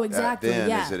 Oh, exactly. Then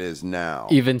Yeah. as it is now.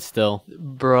 Even still.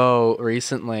 Bro,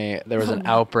 recently there was an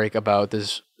outbreak about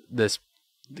this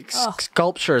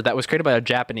sculpture that was created by a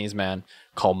Japanese man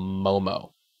called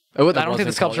Momo. I don't think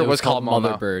the sculpture was called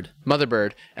Momo.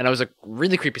 Motherbird. And it was a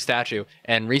really creepy statue.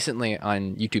 And recently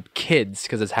on YouTube Kids,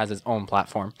 because it has its own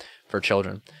platform for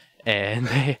children, and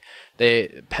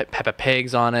they Peppa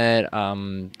Pig's on it.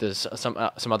 There's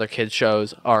some other kids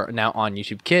shows are now on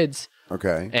YouTube Kids.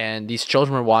 Okay. And these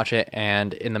children would watch it,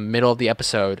 and in the middle of the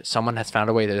episode, someone has found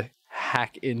a way to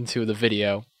hack into the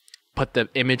video, put the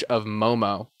image of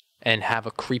Momo, and have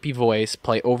a creepy voice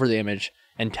play over the image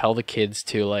and tell the kids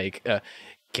to like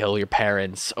kill your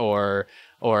parents or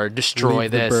destroy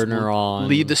leave this, the burner on,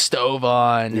 leave the stove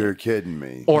on. You're kidding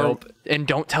me. Or and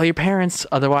don't tell your parents,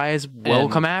 otherwise we'll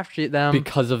come after them.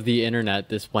 Because of the internet,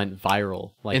 this went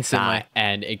viral like Instantly. that,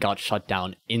 and it got shut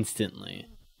down instantly.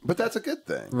 But that's a good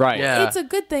thing. Right. Yeah. It's a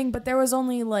good thing, but there was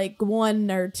only like 1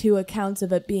 or 2 accounts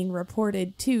of it being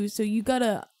reported too. So you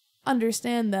gotta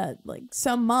understand that like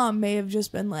some mom may have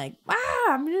just been like,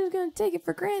 I'm just gonna take it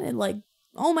for granted. Like,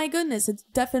 oh my goodness, it's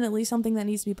definitely something that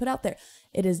needs to be put out there.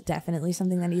 It is definitely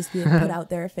something that needs to be put out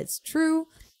there if it's true.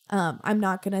 I'm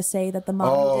not gonna say that the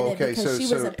mom did it because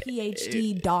she was a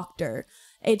PhD doctor.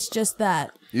 It's just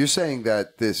that you're saying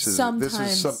that this is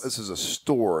a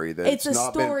story that it's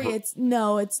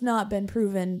not been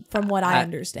proven from what I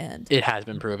understand. It has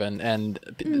been proven, and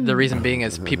the reason being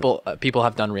is people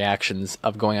have done reactions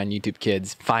of going on YouTube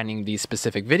Kids, finding these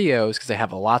specific videos because they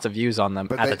have lots of views on them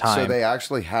at the time. So they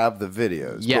actually have the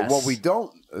videos. Yes. But what we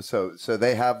don't. So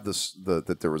they have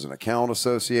that there was an account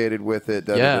associated with it.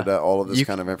 All of this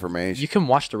kind of information. You can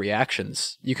watch the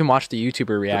reactions. You can watch the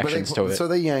YouTuber reactions to it. So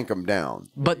they yank them down.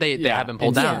 But they have been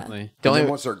pulled down. And then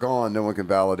once they're gone, no one can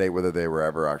validate whether they were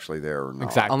ever actually there or not.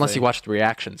 Exactly. Unless you watch the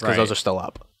reactions, because those are still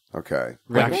up. Okay.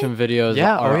 Reaction videos.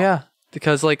 Yeah.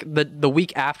 Because like the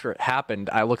week after it happened,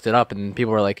 I looked it up and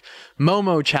people were like,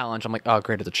 Momo challenge. I'm like, oh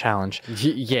great, it's a challenge.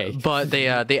 Yay. But they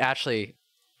actually,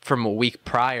 from a week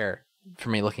prior, for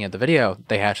me looking at the video,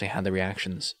 they actually had the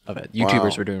reactions of it.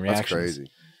 YouTubers were doing reactions. That's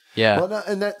crazy. Yeah. Well,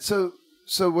 and that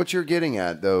so what you're getting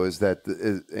at though is that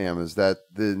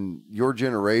your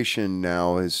generation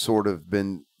now has sort of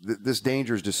been this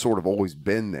danger has just sort of always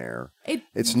been there.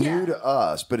 It's new to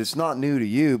us, but it's not new to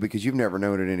you because you've never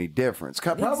known it any different. It's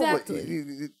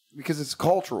probably because it's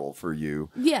cultural for you.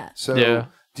 Yeah. So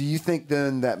do you think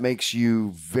then that makes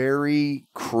you very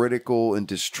critical and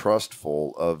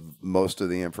distrustful of most of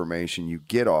the information you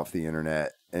get off the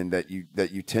internet, and that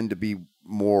you tend to be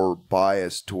more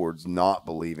biased towards not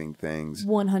believing things?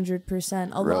 100%.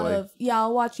 A lot of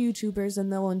I'll watch YouTubers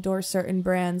and they'll endorse certain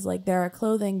brands. Like there are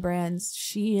clothing brands,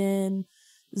 Shein,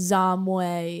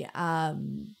 Zomway,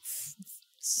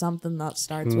 something that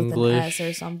starts with an S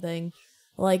or something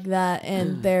like that,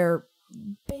 and they're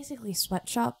basically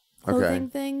sweatshop clothing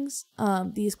things.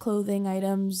 These clothing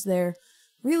items, they're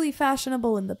really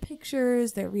fashionable in the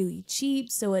pictures, they're really cheap,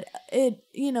 so it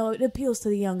appeals to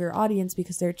the younger audience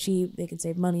because they're cheap, they can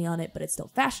save money on it, but it's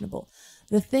still fashionable.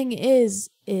 The thing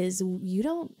is you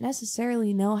don't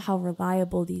necessarily know how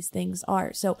reliable these things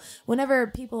are. So whenever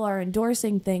people are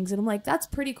endorsing things and I'm like, that's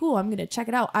pretty cool, I'm gonna check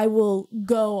it out, I will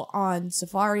go on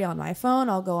Safari on my phone,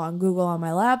 I'll go on Google on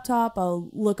my laptop, I'll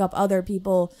look up other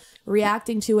people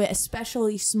reacting to it,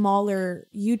 especially smaller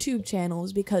YouTube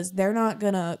channels, because they're not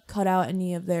gonna cut out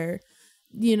any of their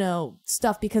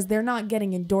stuff because they're not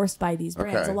getting endorsed by these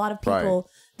brands. A lot of people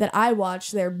that I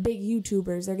watch, they're big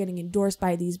YouTubers, they're getting endorsed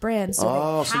by these brands,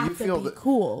 so they have to be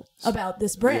cool about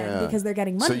this brand because they're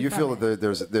getting money. So you feel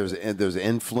that there's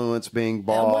influence being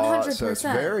bought. 100%. So it's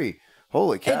very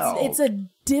holy cow. It's a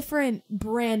different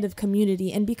brand of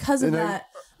community, and because of that,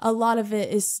 a lot of it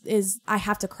is I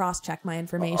have to cross check my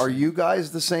information. Are you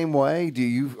guys the same way?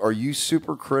 Are you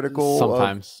super critical?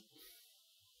 Sometimes.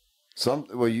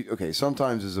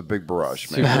 Sometimes is a big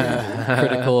brush, man.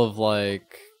 Critical of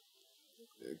like.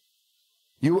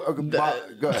 Go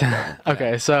ahead.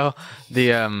 Okay, so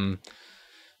the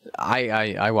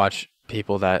I watch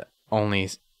people that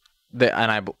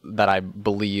I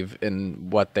believe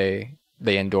in what they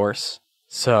endorse.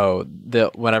 So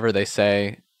whatever they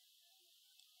say,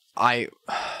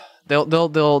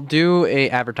 they'll do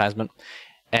a advertisement,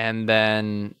 and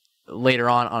then later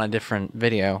on a different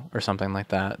video or something like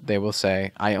that, they will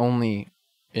say, I only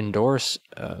endorse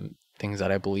things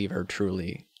that I believe are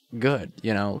truly good,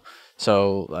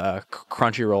 So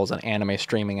Crunchyroll is an anime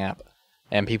streaming app,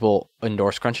 and people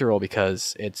endorse Crunchyroll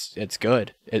because it's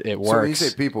good. It works. So when you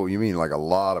say people, you mean like a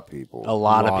lot of people. A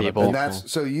lot of people. And that's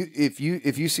so if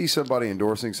you see somebody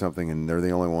endorsing something and they're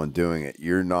the only one doing it,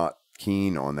 you're not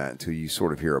keen on that until you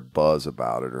sort of hear a buzz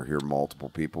about it or hear multiple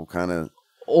people kind of.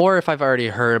 Or if I've already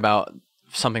heard about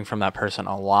something from that person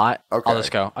a lot, I'll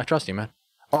just go, I trust you, man.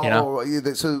 So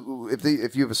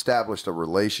if you've established a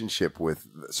relationship with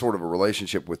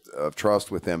of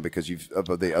trust with them because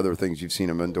of the other things you've seen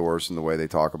them endorse and the way they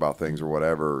talk about things or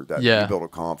whatever, that you build a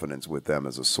confidence with them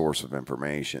as a source of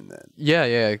information. Then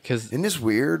because isn't this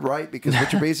weird, right? Because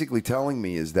what you're basically telling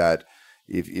me is that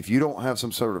if you don't have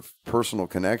some sort of personal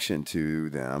connection to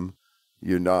them,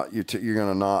 you're not going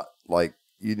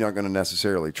to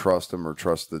necessarily trust them or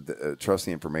trust the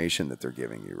information that they're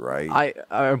giving you, right?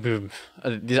 I'm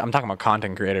talking about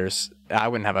content creators. I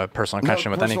wouldn't have a personal connection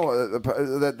with any.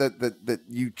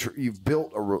 You've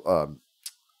built a.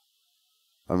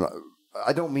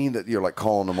 I don't mean that you're like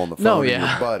calling them on the phone and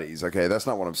your buddies. Okay, that's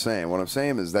not what I'm saying. What I'm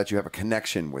saying is that you have a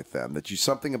connection with them, that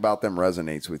something about them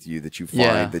resonates with you, that you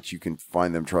find that you can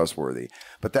find them trustworthy.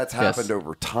 But that's happened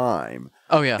over time.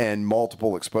 Oh yeah, and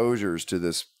multiple exposures to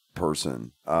this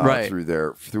person through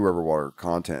Everwater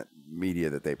content media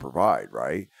that they provide,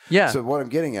 right? Yeah. So what I'm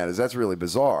getting at is that's really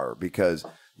bizarre because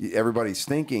everybody's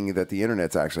thinking that the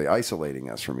internet's actually isolating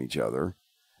us from each other.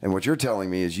 And what you're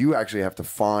telling me is you actually have to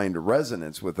find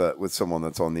resonance with someone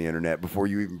that's on the internet before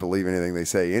you even believe anything they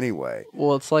say anyway.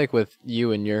 Well, it's like with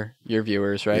you and your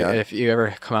viewers, right? Yeah. If you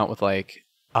ever come out with like,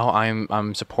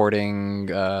 I'm supporting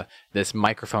this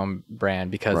microphone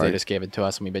brand because they just gave it to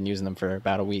us and we've been using them for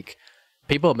about a week.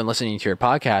 People have been listening to your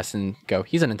podcast and go,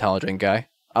 he's an intelligent guy.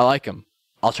 I like him.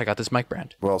 I'll check out this mic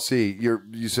brand. Well, see,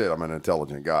 you said I'm an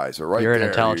intelligent guy, so you're an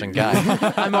intelligent guy.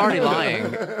 I'm already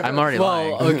lying.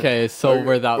 Lying. Okay, so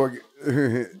without.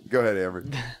 Go ahead, Amber.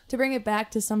 To bring it back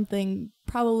to something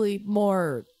probably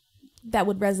more that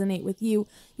would resonate with you,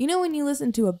 when you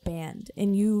listen to a band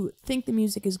and you think the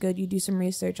music is good, you do some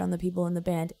research on the people in the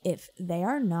band. If they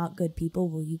are not good people,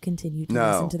 will you continue to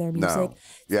listen to their music? No.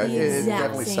 Yeah, it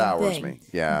definitely sours me.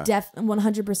 Yeah,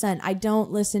 100%. I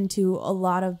don't listen to a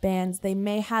lot of bands. They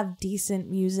may have decent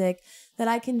music that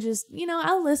I can just,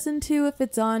 I'll listen to if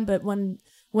it's on, but when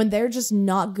they're just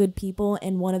not good people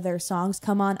and one of their songs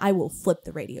come on, I will flip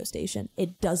the radio station.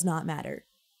 It does not matter.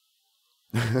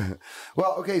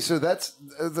 Well, okay, so that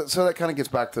kind of gets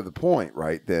back to the point,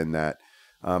 right? Then that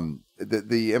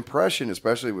The impression,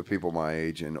 especially with people my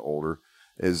age and older,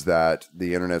 is that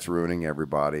the internet's ruining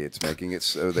everybody. It's making it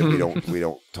so that we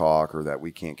don't talk, or that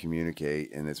we can't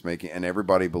communicate, and and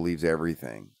everybody believes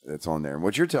everything that's on there. And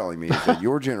what you're telling me is that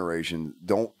your generation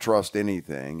don't trust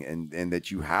anything, and that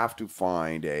you have to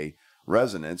find a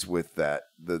resonance with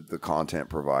the content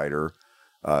provider.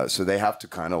 So they have to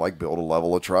kind of like build a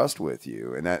level of trust with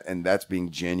you, and that's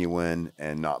being genuine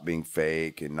and not being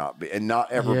fake, and not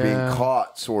ever being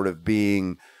caught sort of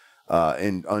being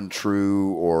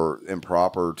untrue or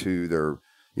improper to their.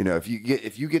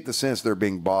 If you get the sense they're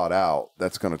being bought out,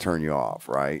 that's going to turn you off,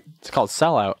 right? It's called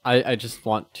sellout. I just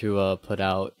want to put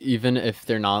out, even if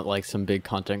they're not like some big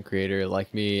content creator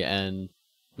like me and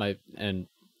my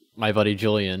buddy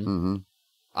Julian,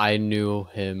 I knew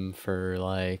him for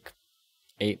like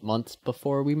 8 months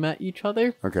before we met each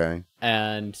other. Okay.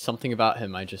 And something about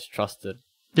him I just trusted.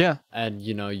 Yeah. And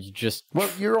you just... Well,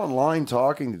 you're online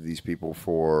talking to these people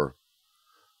for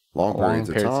long periods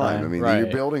of time. I mean, you're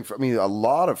building... a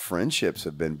lot of friendships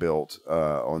have been built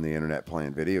on the internet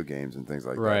playing video games and things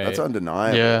like that. That's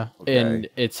undeniable. Yeah. Okay. And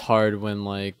it's hard when,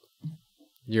 like,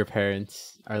 your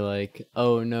parents are like,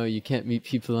 oh, no, you can't meet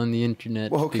people on the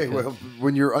internet. Well, okay,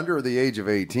 when you're under the age of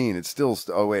 18, it's still,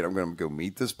 oh, wait, I'm going to go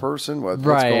meet this person? What's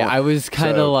right, I was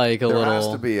kind of like a little has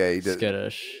to be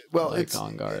skittish. Well, like, it's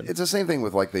on guard. It's the same thing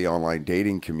with like the online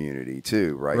dating community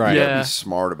too, right? Right. You gotta be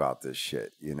smart about this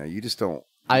shit. You just don't.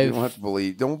 You don't have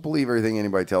to don't believe everything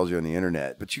anybody tells you on the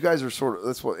internet. But you guys are sort of,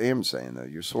 that's what I'm saying though.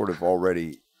 You're sort of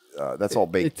already, that's all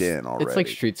baked in already. It's like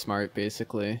street smart,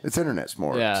 basically. It's internet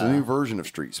smart. Yeah. It's a new version of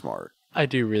street smart. I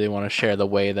do really want to share the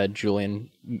way that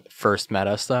Julian first met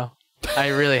us, though. I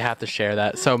really have to share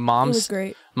that. So mom's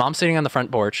sitting on the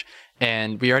front porch,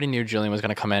 and we already knew Julian was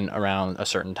going to come in around a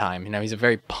certain time. He's a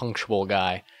very punctual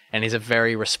guy, and he's a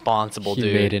very responsible dude.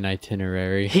 He made an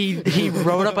itinerary. He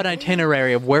wrote up an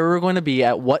itinerary of where we were going to be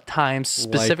at what times,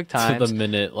 specific times. To the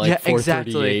minute, like 4:38.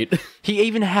 Exactly. He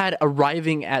even had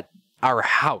arriving at our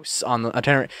house on the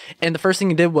itinerary. And the first thing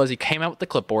he did was he came out with the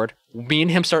clipboard. Me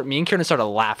and Kieran started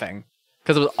laughing.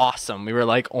 Because it was awesome. We were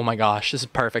like, oh my gosh, this is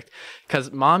perfect.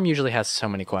 Because mom usually has so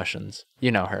many questions.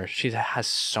 You know her. She has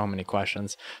so many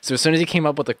questions. So as soon as he came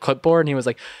up with a clipboard and he was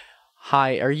like,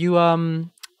 hi, are you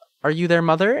their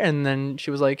mother? And then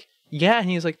she was like, yeah. And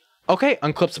he was like, okay,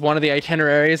 unclips one of the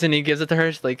itineraries and he gives it to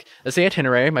her. She's like, that's the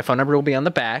itinerary. My phone number will be on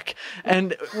the back.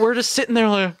 And we're just sitting there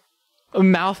like,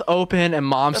 mouth open, and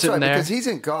mom sitting there because he's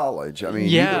in college. I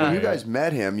mean, when you guys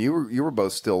met him, you were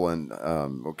both still in.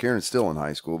 Well, Kieran's still in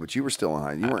high school, but you were still in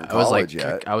high. You weren't in college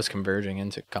yet. I was converging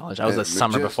into college. I was the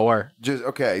summer before.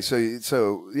 Okay, so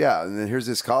yeah, and then here's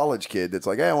this college kid that's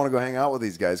like, hey, I want to go hang out with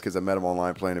these guys because I met him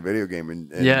online playing a video game,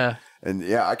 and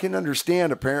yeah, I can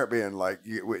understand a parent being like,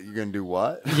 you're going to do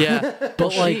what? Yeah.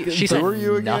 But like, she said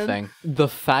nothing. The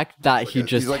fact that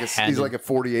he's like a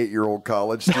 48-year-old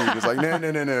college student. He's like,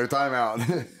 no, time out.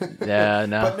 Yeah,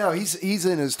 no. But no, he's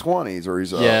in his 20s, or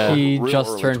he's he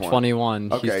just turned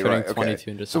 21. Okay, he's turning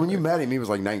 22 in December. So when you met him, he was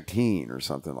like 19 or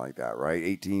something like that, right?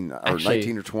 18 or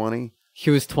 19 or 20?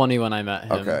 He was 20 when I met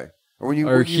him. Okay. When you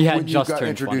got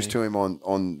introduced to him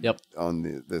on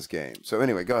this game. So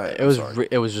anyway, go ahead.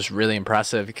 It was just really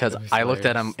impressive because I looked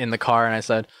at him in the car and I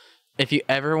said, if you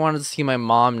ever wanted to see my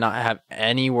mom not have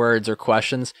any words or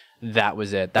questions, that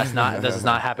was it. That does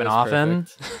not happen often.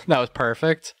 That was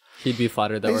perfect. He'd be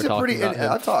flattered that we're talking about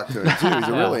him. I've talked to him too. He's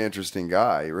a really interesting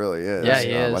guy. He really is. Yeah, he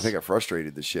is. I think I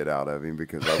frustrated the shit out of him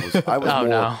because I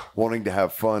was wanting to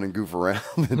have fun and goof around,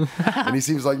 and he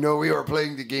seems like, no, we are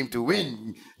playing the game to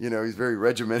win. He's very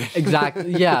regimented.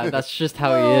 Exactly. Yeah, that's just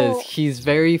how he is. He's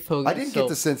very focused. I didn't get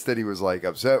the sense that he was like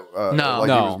upset. He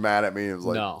was mad at me. It was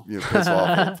like pissed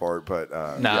off for it. But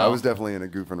I was definitely in a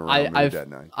goofing around mood that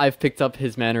night. I've picked up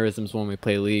his mannerisms when we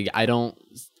play League.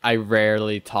 I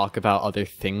rarely talk about other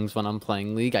things when I'm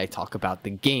playing League. I talk about the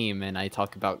game and I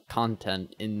talk about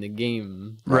content in the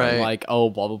game. Right. I'm like, oh,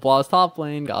 blah, blah, blah is top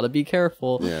lane. Gotta be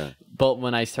careful. Yeah. But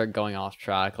when I start going off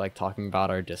track, like talking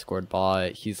about our Discord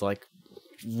bot, he's like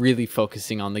really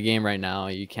focusing on the game right now.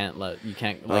 You can't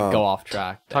go off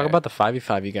track there. Talk about the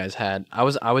 5v5 you guys had. I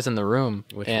was in the room.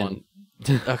 Which one?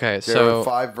 Okay, so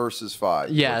 5 versus 5.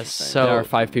 Yes, so there are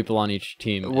 5 people on each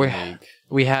team in League.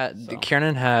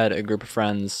 Kieran had a group of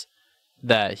friends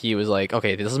that he was like,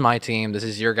 okay, this is my team, this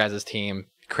is your guys' team.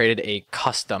 Created a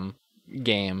custom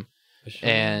game,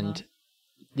 and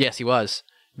yes, he was,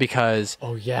 because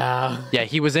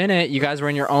he was in it. You guys were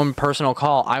in your own personal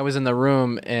call. I was in the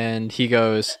room, and he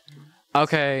goes,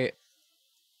 okay,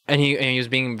 and he was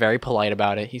being very polite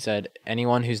about it. He said,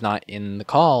 anyone who's not in the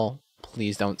call,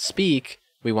 please don't speak.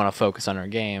 We want to focus on our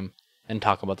game and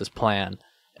talk about this plan.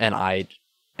 And I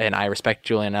and I respect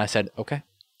Julian. And I said, okay.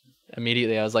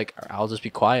 Immediately, I was like, I'll just be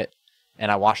quiet.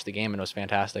 And I watched the game, and it was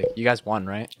fantastic. You guys won,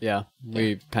 right? Yeah,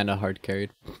 we kind of hard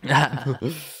carried.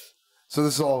 So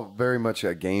this is all very much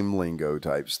a game lingo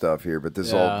type stuff here, but this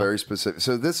is all very specific.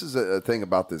 So this is a thing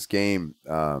about this game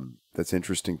that's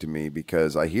interesting to me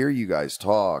because I hear you guys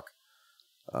talk.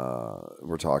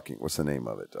 We're talking, what's the name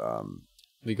of it?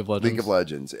 League of Legends. League of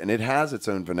Legends. And it has its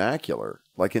own vernacular,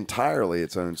 like entirely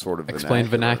its own sort of Explain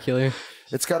vernacular.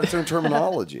 It's got its own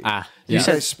terminology. You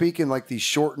guys speak in like these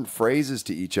shortened phrases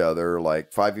to each other,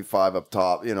 like 5v5 up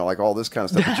top, you know, like all this kind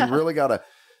of stuff. But you really got to,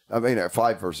 I mean,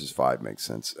 5 versus 5 makes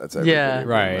sense. That's yeah,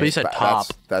 right. But you said top.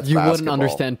 That's you basketball. Wouldn't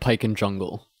understand Pike and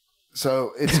Jungle.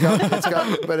 So it's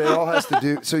got, but it all has to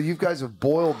do. So you guys have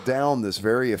boiled down this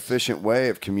very efficient way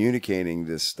of communicating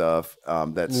this stuff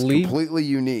that's completely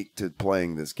unique to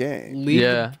playing this game.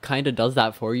 League kind of does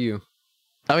that for you.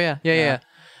 Oh yeah.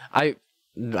 I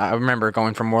remember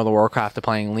going from World of Warcraft to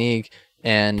playing League,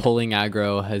 and pulling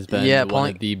aggro has been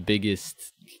one of the biggest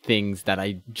things that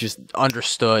I just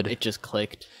understood. It just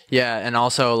clicked. Yeah, and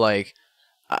also like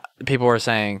people were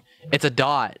saying it's a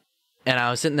dot, and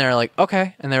I was sitting there like,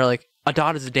 okay, and they were like, a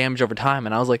dot is a damage over time,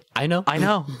 and I was like, I know.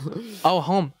 Oh,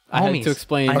 homies. I had to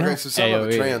explain. Okay, so some of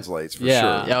it translates for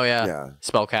sure. Oh yeah.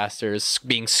 Spellcasters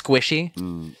being squishy.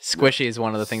 Squishy is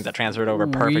one of the things that transferred over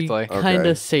perfectly. We kind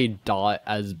of say dot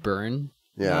as burn.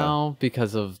 Now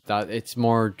because of that, it's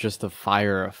more just a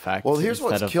fire effect. Well, here's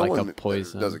what's killing like a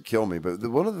poison. It doesn't kill me, but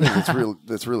one of the things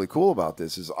that's really cool about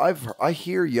this is I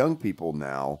hear young people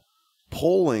now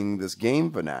pulling this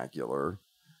game vernacular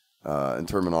and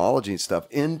terminology and stuff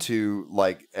into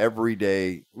like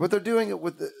everyday. But they're doing it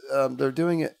with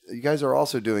you guys are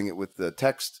also doing it with the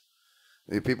text.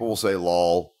 People will say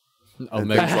 "lol." And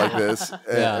things like this,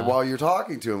 and while you're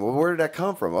talking to them, well, where did that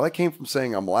come from? Well, that came from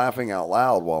saying I'm laughing out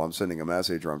loud while I'm sending a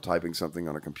message or I'm typing something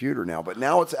on a computer now. But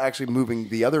now it's actually moving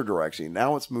the other direction.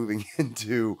 Now it's moving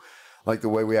into like the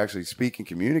way we actually speak and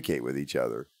communicate with each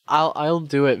other. I'll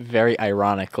do it very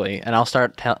ironically, and I'll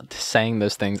start saying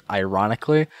those things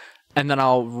ironically, and then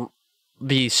I'll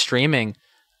be streaming,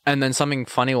 and then something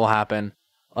funny will happen,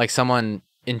 like someone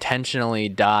intentionally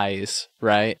dies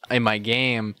right in my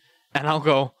game, and I'll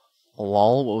go,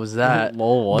 lol, what was that?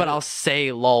 Lol, what? But I'll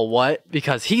say lol, what?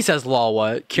 Because he says lol,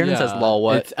 what? Kieran says lol,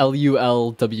 what? It's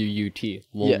LULWUT.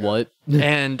 Lol, what?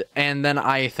 and then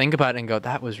I think about it and go,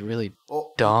 that was really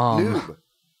dumb.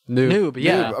 Noob,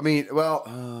 yeah. Noob. I mean, well,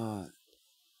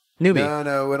 newbie.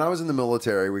 No. When I was in the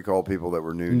military, we called people that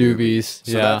were newbies.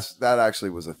 So that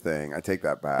actually was a thing. I take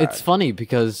that back. It's funny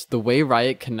because the way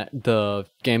the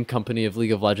game company of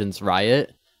League of Legends,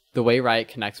 Riot, the way Riot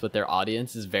connects with their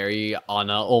audience is very on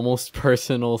a almost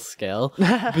personal scale.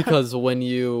 Because when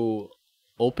you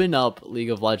open up League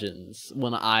of Legends,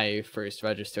 when I first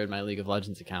registered my League of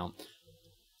Legends account,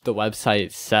 the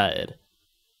website said,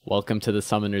 "Welcome to the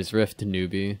Summoner's Rift,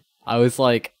 newbie." I was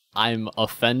like, I'm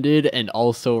offended and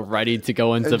also ready to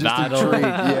go into battle.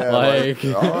 Like,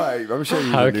 all right, I'm sure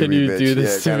you. How can you do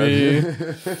this to me?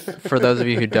 For those of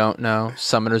you who don't know,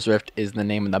 Summoner's Rift is the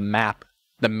name of the map.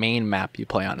 The main map you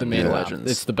play on in League of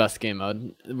Legends. It's the best game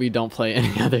mode. We don't play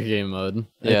any other game mode.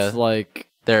 It's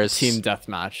like there's team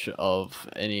deathmatch of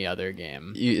any other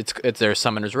game. There's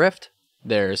Summoner's Rift.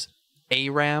 There's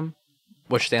ARAM,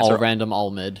 which stands all for random,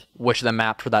 all mid. Which the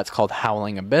map for that's called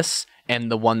Howling Abyss, and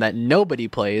the one that nobody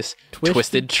plays,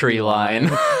 Twisted Tree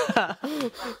Line.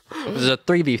 This is a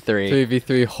 3v3.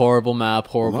 3v3, horrible map,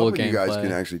 horrible gameplay. You guys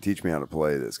can actually teach me how to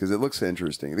play this because it looks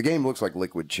interesting. The game looks like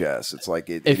liquid chess. It's like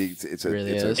it's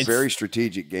a very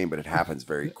strategic game, but it happens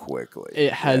very quickly.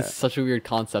 It has such a weird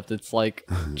concept. It's like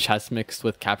chess mixed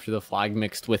with capture the flag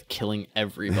mixed with killing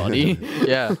everybody.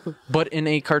 Yeah, but in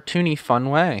a cartoony, fun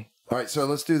way. All right, so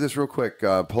let's do this real quick.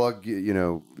 Plug,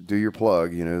 do your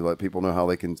plug. Let people know how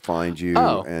they can find you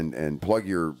and plug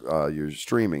your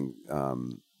streaming.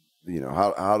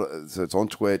 So it's on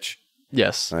Twitch.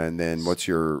 Yes. And then what's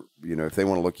your, if they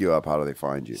want to look you up, how do they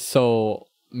find you? So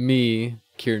me,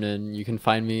 Kieran, you can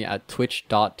find me at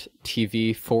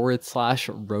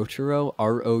twitch.tv/Routuro,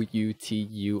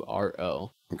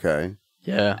 ROUTURO. Okay.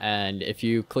 Yeah. And if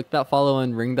you click that follow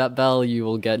and ring that bell, you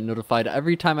will get notified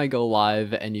every time I go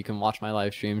live, and you can watch my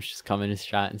live streams. Just come in his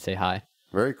chat and say hi.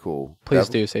 Very cool. Please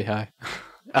do say hi.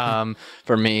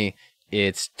 For me,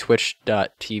 it's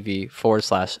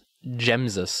twitch.tv/Gemsas,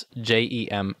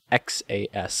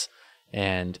 JEMXAS,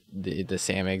 and the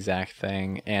same exact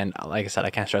thing. And like I said,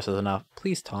 I can't stress this enough.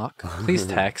 Please talk. Please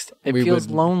text. It feels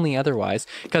lonely otherwise.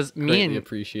 Because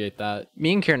appreciate that.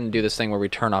 Me and Kieran do this thing where we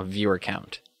turn off viewer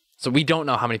count. So we don't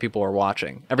know how many people are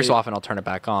watching. Every so often, I'll turn it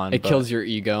back on. It kills your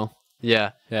ego.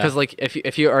 Yeah, because like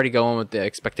if you already go in with the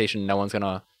expectation no one's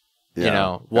gonna, you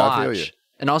know, watch,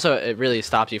 and also it really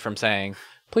stops you from saying,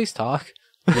 "Please talk."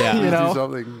 Yeah, you know, do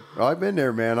something. Well, I've been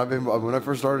there, man. When I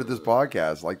first started this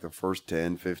podcast, like the first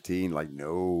 10, 15, like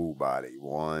nobody,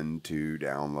 1, 2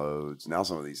 downloads. Now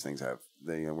some of these things have,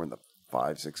 we're in the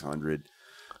 500, 600.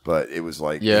 But it was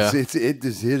like,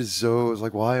 it's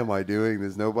like, why am I doing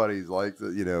this? Nobody's like,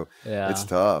 it's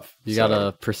tough. You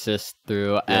gotta persist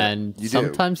through, and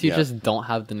sometimes you just don't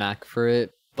have the knack for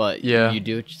it, but you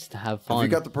do it just to have fun. If you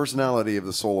got the personality of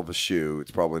the sole of a shoe,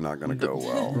 it's probably not going to go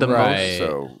well.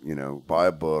 So, buy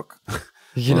a book,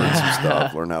 learn some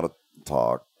stuff, learn how to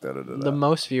talk. The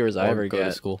most viewers I ever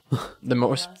get, the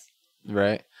most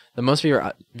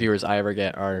viewers I ever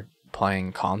get are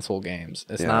playing console games.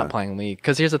 It's not playing League,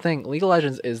 because here's the thing: League of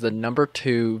Legends is the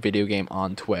 #2 video game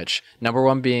on Twitch,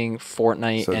 #1 being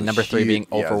Fortnite, and #3 being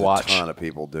Overwatch. There's a ton of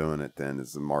people doing it. Then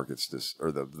is the market's just,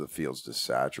 or the field's just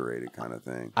saturated, kind of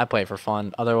thing. I play it for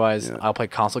fun. Otherwise, I'll play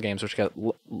console games, which get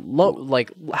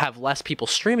have less people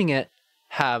streaming it,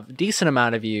 have decent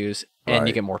amount of views, and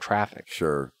you get more traffic.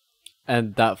 Sure.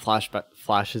 And that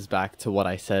flashes back to what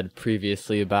I said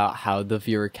previously about how the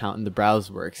viewer count in the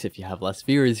browse works. If you have less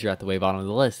viewers, you're at the way bottom of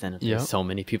the list. And if there's so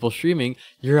many people streaming,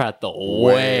 you're at the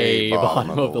way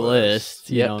bottom of the list.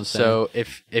 You know what I'm saying? So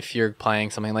if you're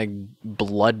playing something like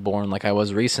Bloodborne, like I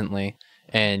was recently,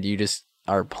 and you just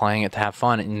are playing it to have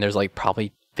fun, and there's like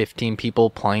probably 15 people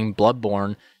playing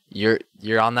Bloodborne,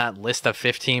 you're on that list of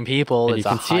 15 people. And you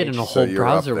can see it in a whole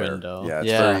browser window. Yeah, it's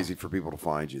very easy for people to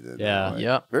find you then.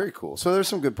 Yeah. Very cool. So there's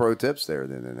some good pro tips there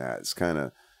then in that. It's kind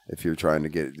of, if you're trying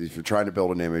to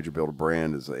build an image or build a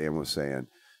brand, as Ann was saying,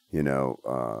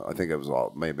 I think it was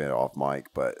maybe off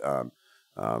mic, but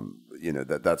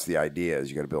that's the idea, is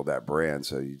you got to build that brand.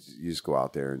 So you just go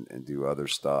out there and do other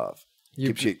stuff.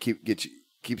 Keeps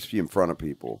you in front of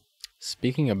people.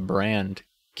 Speaking of brand,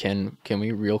 Can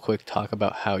we real quick talk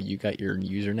about how you got your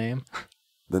username?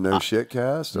 The No Shit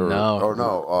Cast? Or, no. Oh,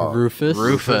 no. Rufus?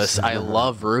 Rufus. I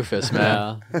love Rufus,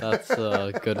 man. Yeah, that's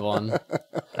a good one.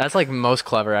 That's like most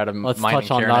clever out of Let's mine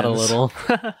touch on that a little.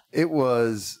 It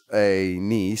was a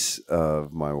niece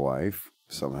of my wife,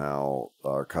 somehow,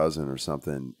 our cousin or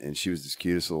something, and she was this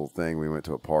cutest little thing. We went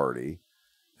to a party.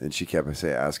 And she kept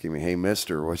asking me, "Hey,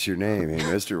 mister, what's your name?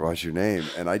 Hey, mister, what's your name?"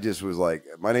 And I just was like,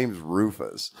 "My name's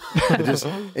Rufus."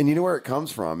 And you know where it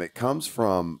comes from? It comes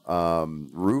from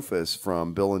Rufus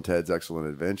from Bill and Ted's Excellent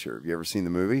Adventure. Have you ever seen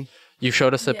the movie? You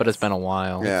showed us it, but it's been a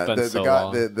while. Yeah, it's been so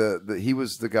long. He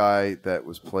was the guy that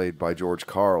was played by George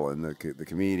Carlin, the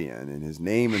comedian, and his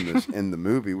name in the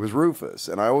movie was Rufus,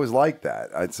 and I always liked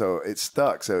that. So it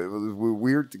stuck. So it was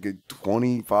weird to get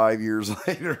 25 years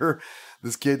later.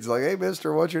 This kid's like, "Hey,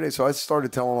 mister, what's your name?" So I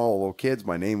started telling all the little kids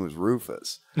my name was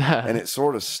Rufus. And it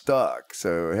sort of stuck.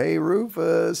 So, "Hey,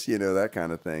 Rufus," that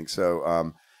kind of thing.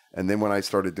 So, and then when I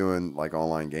started doing like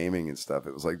online gaming and stuff,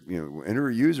 it was like, enter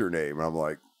a username. And I'm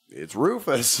like, it's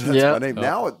Rufus. That's my name.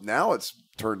 Now it's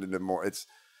turned into more. It's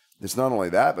not only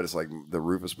that, but it's like the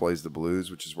Rufus Plays the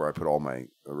Blues, which is where I put all my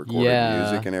recorded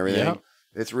music and everything. Yeah.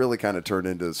 It's really kind of turned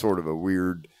into sort of a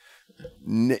weird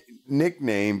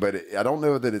nickname, but I don't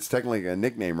know that it's technically a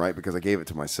nickname, right? Because I gave it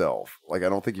to myself. Like, I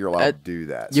don't think you're allowed to do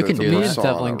that. You can do that. We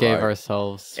definitely gave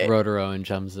ourselves Rotaro and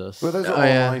Gemsus. Well, those are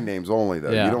online names only, though.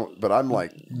 You don't. But I'm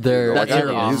like, that's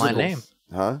your online name,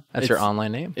 huh? That's your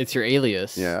online name. It's your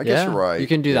alias. Yeah, I guess you're right. You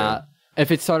can do that. If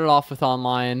it started off with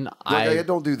online, I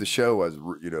don't do the show as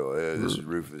this is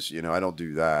Rufus. I don't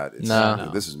do that. It's,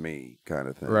 this is me kind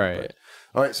of thing. Right. But,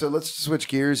 all right, so let's switch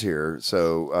gears here.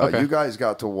 So you guys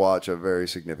got to watch a very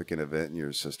significant event in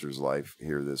your sister's life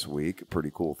here this week. A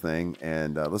pretty cool thing.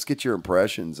 And let's get your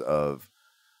impressions of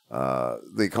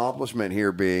the accomplishment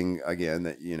here being, again,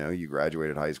 that, you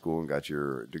graduated high school and got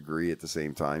your degree at the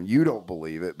same time. You don't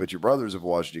believe it, but your brothers have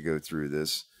watched you go through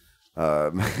this.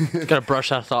 Gotta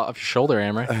brush that off your shoulder,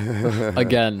 Amory.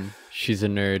 Again, she's a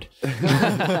nerd.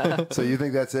 So you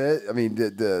think that's it? I mean,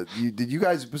 did you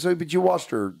guys? But you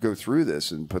watched her go through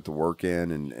this and put the work in,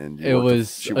 and it was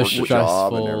a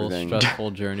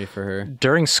stressful journey for her.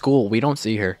 During school, we don't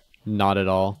see her. Not at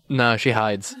all. No, she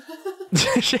hides.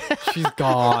 She's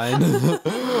gone.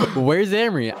 Where's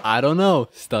Amory? I don't know.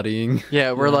 Studying.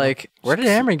 Yeah, we're like, where did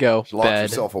Amory go? She locks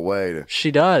herself away. She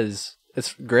does.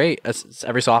 It's great.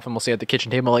 Every so often we'll see at the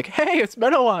kitchen table like, "Hey, it's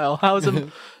been a while. How's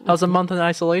a month in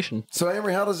isolation?" So,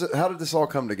 Amory, how did this all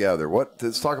come together?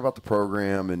 Let's talk about the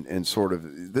program and sort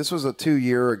of, this was a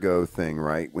 2-year ago thing,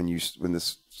 right? When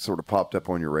this sort of popped up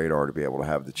on your radar to be able to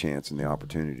have the chance and the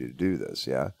opportunity to do this,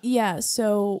 yeah? Yeah.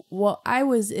 So, I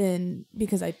was in,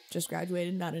 because I just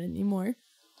graduated, not in anymore.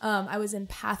 I was in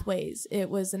Pathways. It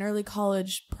was an early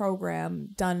college program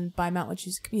done by Mount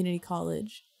Wachusett Community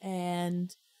College.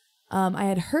 And I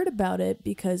had heard about it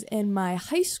because in my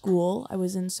high school, I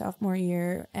was in sophomore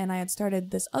year, and I had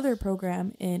started this other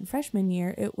program in freshman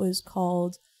year. It was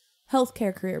called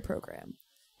Healthcare Career Program.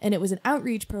 And it was an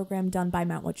outreach program done by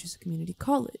Mount Wachusett Community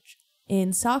College.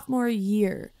 In sophomore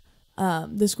year,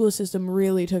 the school system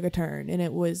really took a turn, and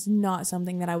it was not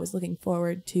something that I was looking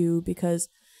forward to because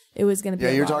it was going to be.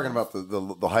 Yeah, you're talking about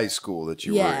the high school that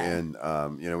you were in.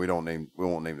 You know, we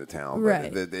won't name the town,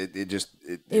 right? But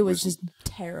it was just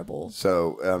terrible.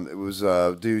 So it was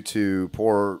due to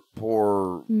poor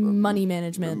money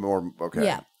management. Okay.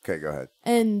 Yeah. Okay, go ahead.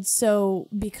 And so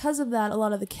because of that, a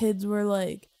lot of the kids were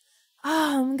like,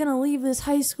 I'm going to leave this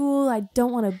high school. I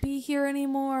don't want to be here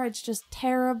anymore. It's just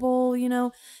terrible, you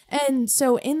know? And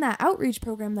so in that outreach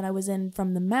program that I was in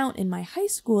from the Mount in my high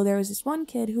school, there was this one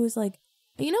kid who was like,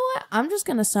 you know what? I'm just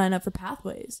going to sign up for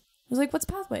Pathways. I was like, what's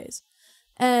Pathways?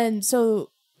 And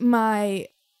so my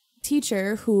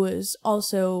teacher, who was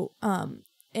also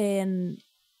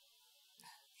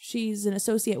she's an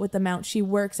associate with the Mount. She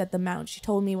works at the Mount. She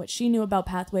told me what she knew about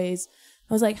Pathways.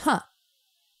 I was like, huh.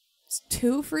 It's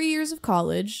 2 free years of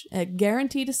college, a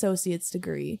guaranteed associate's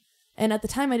degree. And at the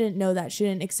time I didn't know that. She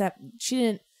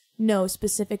didn't know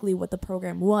specifically what the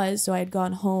program was. So I had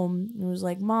gone home and was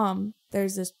like, Mom,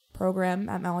 there's this program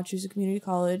at Mount Wachusett Community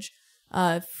College.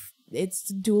 It's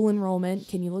dual enrollment.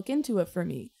 Can you look into it for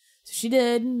me? So she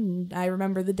did. And I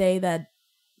remember the day that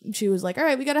she was like, all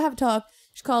right, we got to have a talk.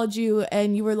 She called you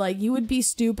and you were like, you would be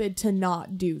stupid to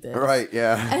not do this. Right,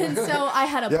 yeah. And so I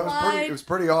had applied. It was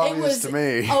pretty obvious to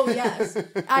me. Oh, yes.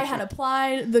 I had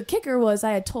applied. The kicker was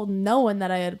I had told no one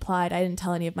that I had applied. I didn't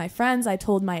tell any of my friends. I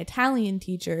told my Italian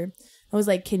teacher. I was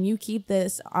like, can you keep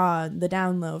this on the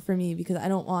down low for me? Because I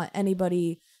don't want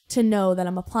anybody to know that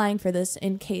I'm applying for this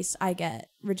in case I get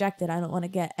rejected. I don't want to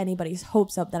get anybody's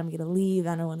hopes up that I'm going to leave.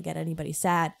 I don't want to get anybody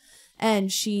sad. And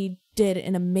she did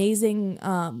an amazing...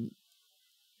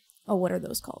 what are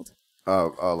those called?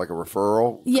 Like a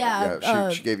referral? Yeah.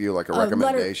 She gave you like a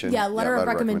recommendation. Letter of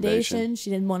recommendation. She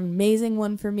did one amazing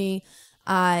one for me.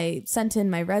 I sent in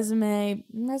my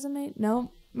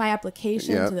my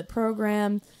application to the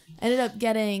program. Ended up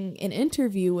getting an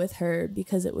interview with her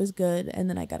because it was good, and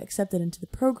then I got accepted into the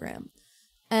program.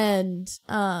 And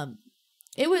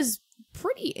it was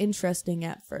pretty interesting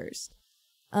at first.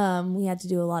 We had to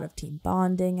do a lot of team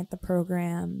bonding at the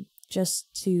program,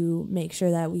 just to make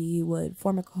sure that we would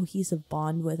form a cohesive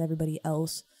bond with everybody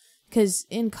else. Because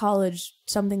in college,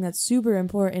 something that's super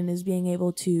important is being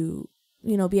able to,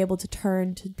 be able to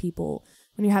turn to people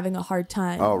when you're having a hard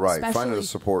time. Oh, right. Finding a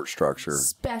support structure.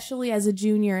 Especially as a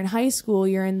junior in high school,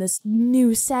 you're in this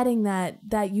new setting that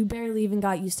you barely even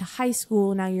got used to high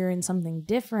school. Now you're in something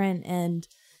different, and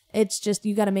it's just,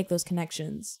 you got to make those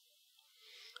connections.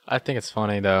 I think it's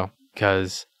funny, though,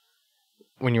 because...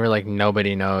 when you were like,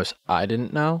 nobody knows, I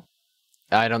didn't know.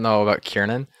 I don't know about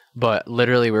Kiernan, but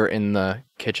literally we were in the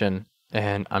kitchen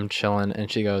and I'm chilling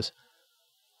and she goes,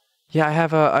 yeah,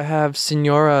 I have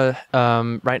Senora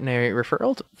writing a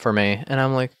referral for me. And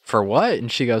I'm like, for what?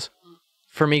 And she goes,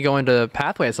 for me going to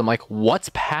Pathways. I'm like,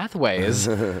 what's Pathways?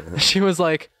 She was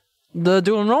like, the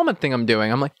dual enrollment thing I'm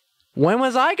doing. I'm like, when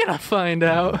was I going to find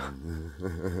out?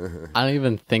 I don't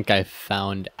even think I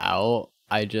found out.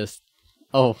 I just...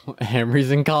 Oh, Henry's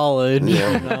in college.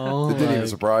 Yeah. It didn't even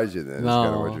surprise you then. That's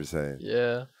kind of what you're saying.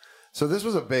 Yeah. So this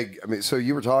was a big, so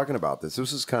you were talking about this.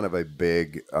 This was kind of a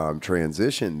big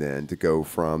transition then to go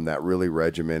from that really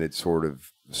regimented sort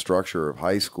of structure of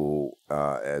high school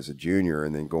as a junior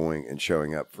and then going and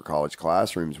showing up for college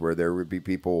classrooms where there would be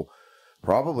people,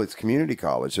 probably it's community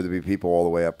college, so there'd be people all the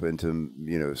way up into,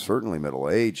 certainly middle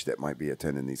age that might be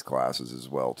attending these classes as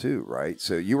well too, right?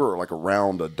 So you were like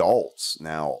around adults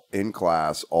now in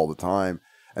class all the time.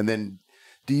 And then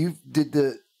you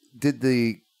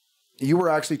were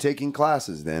actually taking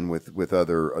classes then with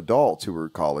other adults who were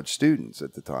college students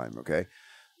at the time, okay?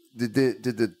 Did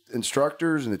the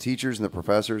instructors and the teachers and the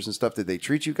professors and stuff, did they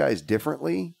treat you guys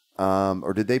differently?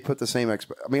 Or did they put the same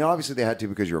obviously they had to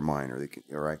because you're a minor,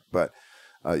 all right? But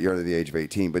you're under the age of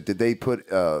 18, but did they put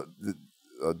a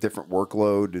different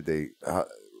workload? Did they,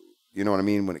 you know what I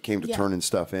mean? When it came to turning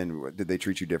stuff in, did they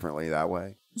treat you differently that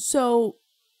way? So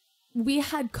we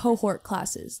had cohort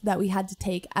classes that we had to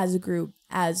take as a group,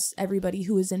 as everybody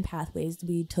who was in Pathways.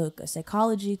 We took a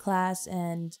psychology class,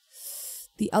 and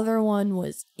the other one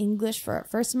was English for our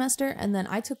first semester, and then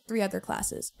I took 3 other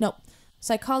classes. No.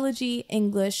 Psychology,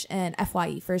 English, and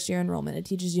FYE, first year enrollment. It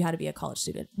teaches you how to be a college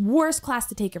student. Worst class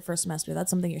to take your first semester. That's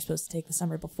something you're supposed to take the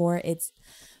summer before. It's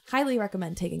highly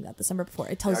recommend taking that the summer before.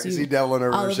 It tells you. I see Devlin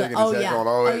over there shaking his head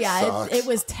going, it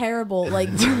was terrible. Like,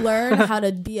 you learn how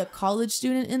to be a college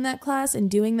student in that class, and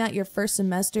doing that your first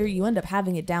semester, you end up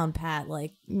having it down pat.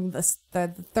 Like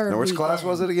the third. Now, which class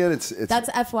was it again? That's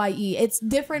FYE. It's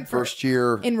different for first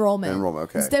year enrollment.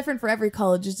 Okay. It's different for every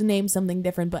college. Just to name something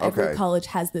different, but every college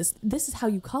has this. This is how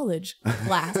you college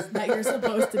class that you're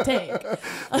supposed to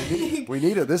take. we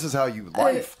need a this is how you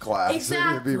life class.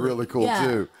 Exactly. It'd be really cool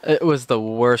too. It was the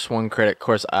worst one credit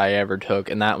course I ever took,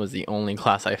 and that was the only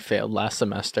class I failed last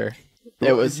semester.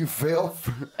 It was you failed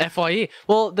FYE.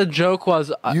 Well, the joke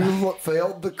was you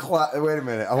failed the class. Wait a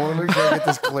minute, I want to make sure I get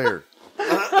this clear.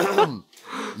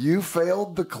 You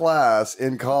failed the class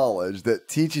in college that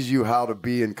teaches you how to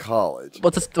be in college.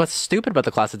 What's stupid about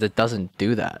the class is it doesn't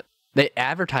do that. They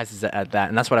advertises it at that,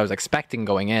 and that's what I was expecting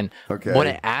going in. Okay. What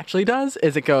it actually does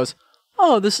is it goes,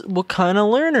 oh, what kind of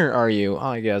learner are you? Oh,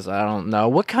 I guess I don't know.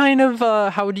 What kind of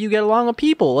how do you get along with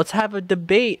people? Let's have a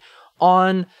debate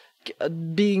on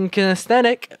being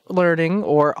kinesthetic learning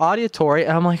or auditory.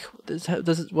 And I'm like,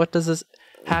 what does this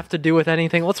have to do with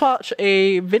anything? Let's watch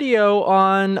a video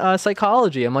on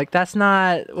psychology. I'm like, that's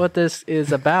not what this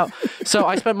is about. So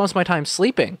I spent most of my time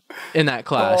sleeping in that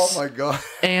class. Oh my god!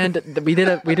 And we did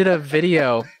a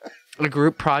video, a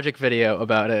group project video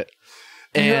about it.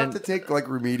 Do you have to take like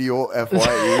remedial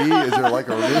FYE? Is there like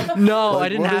a remedial? No, like, I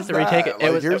didn't have to retake it.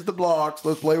 Like, here's the blocks.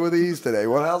 Let's play with these today.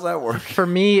 How's that work? For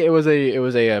me, it was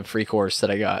a free course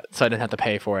that I got, so I didn't have to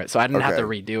pay for it. So I didn't have to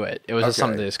redo it. It was just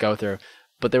something to just go through.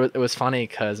 But it was funny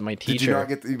because my teacher. Did you not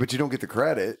get? But you don't get the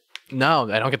credit.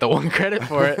 No, I don't get the one credit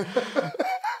for it.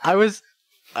 I was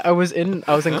in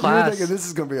class. You were thinking this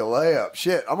is gonna be a layup.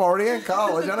 Shit, I'm already in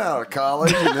college. I'm out of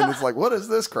college, and then it's like, what is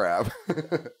this crap?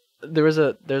 There's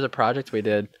a project we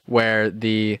did where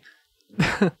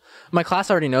my class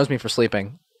already knows me for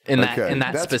sleeping in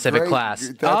that specific class.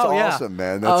 That's awesome,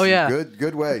 man. That's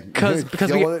good way. Because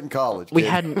we it in college. We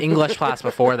had an English class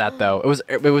before that though.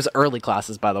 It was early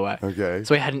classes, by the way. Okay.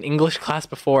 So we had an English class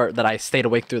before that I stayed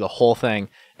awake through the whole thing,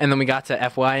 and then we got to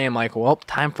FYA. I'm like, well,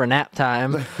 time for nap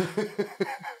time.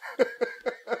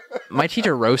 My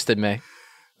teacher roasted me.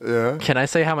 Yeah. Can I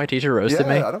say how my teacher roasted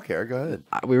me? I don't care. Go ahead.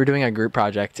 We were doing a group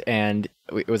project, and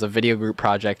it was a video group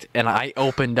project, and I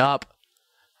opened up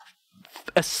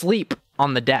asleep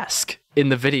on the desk in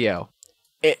the video.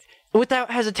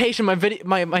 Without hesitation, my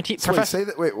professor. Say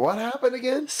that. Wait, what happened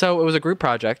again? So it was a group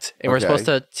project, and we're supposed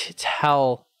to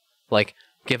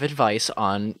give advice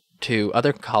to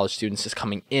other college students just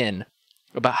coming in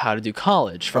about how to do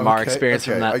college from our experience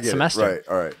from that semester. Right.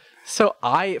 All right. So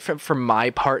from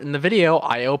my part in the video,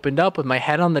 I opened up with my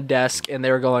head on the desk, and they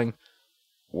were going,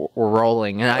 "We're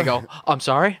rolling," and I go, "I'm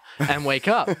sorry," and wake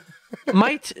up.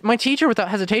 My teacher, without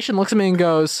hesitation, looks at me and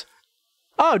goes,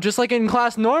 "Oh, just like in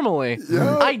class normally."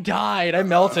 Yeah. I died. I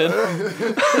melted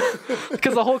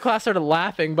because the whole class started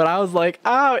laughing, but I was like,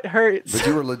 "Oh, it hurts." But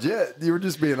you were legit. You were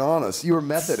just being honest. You were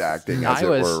method acting, as it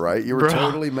were, right? You were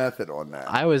totally method on that.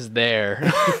 I was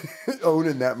there,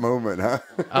 owning that moment, huh?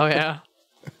 Oh yeah.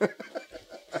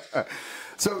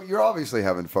 So you're obviously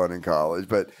having fun in college,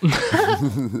 but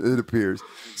it appears.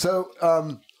 So,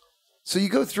 so you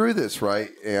go through this, right,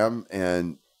 Am?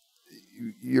 And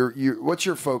what's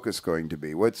your focus going to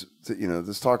be? Let's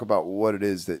talk about what it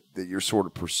is that you're sort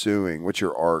of pursuing. What's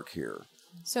your arc here?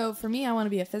 So for me, I want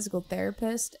to be a physical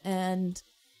therapist, and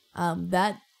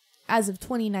that as of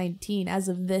 2019, as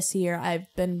of this year, I've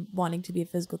been wanting to be a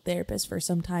physical therapist for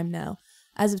some time now.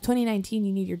 As of 2019,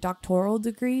 you need your doctoral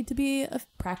degree to be a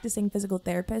practicing physical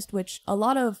therapist, which a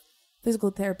lot of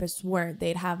physical therapists weren't.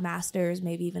 They'd have masters,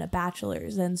 maybe even a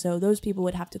bachelor's. And so those people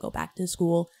would have to go back to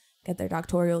school, get their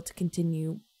doctoral to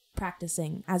continue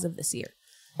practicing as of this year.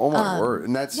 Oh my word.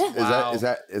 And that's, is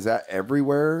that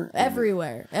everywhere?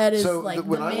 Everywhere. It is the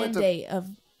mandate of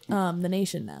the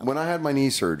nation now. When I had my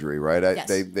knee surgery, right,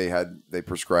 they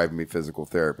prescribed me physical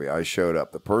therapy. I showed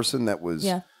up. The person that was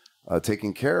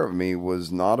taking care of me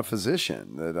was not a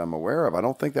physician that I'm aware of. I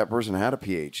don't think that person had a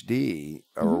PhD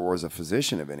or was a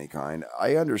physician of any kind.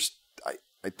 I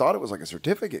thought it was like a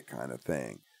certificate kind of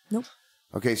thing. Nope.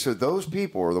 Okay, so those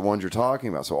people are the ones you're talking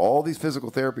about. So all these physical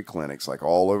therapy clinics, like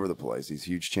all over the place, these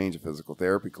huge chains of physical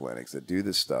therapy clinics that do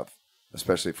this stuff,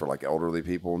 especially for like elderly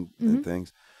people and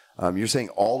things. You're saying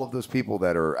all of those people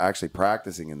that are actually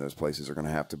practicing in those places are going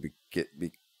to have to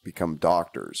become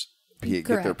doctors. Get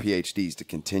their PhDs to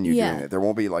continue doing it. There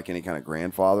won't be like any kind of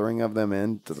grandfathering of them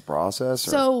into the process?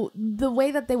 So the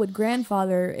way that they would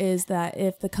grandfather is that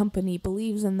if the company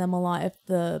believes in them a lot, if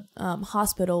the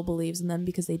hospital believes in them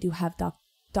because they do have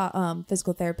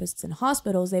physical therapists in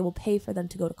hospitals, they will pay for them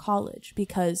to go to college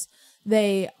because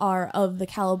they are of the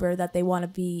caliber that they want to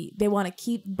be. They want to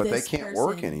keep. But this they can't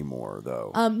work anymore,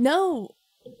 though. No,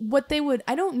 what they would.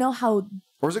 I don't know how.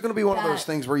 Or is it going to be one of those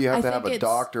things where you have to have a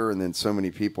doctor, and then so many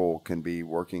people can be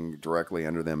working directly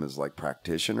under them as like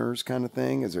practitioners, kind of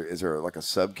thing? Is there like a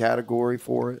subcategory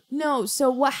for it? No.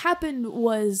 So what happened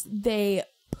was they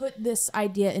put this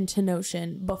idea into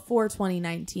Notion before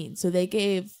 2019. So they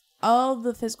gave all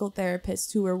the physical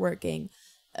therapists who were working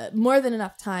more than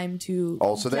enough time to.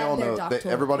 Oh, so they all know.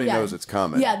 Everybody knows it's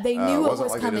coming. Yeah, they knew it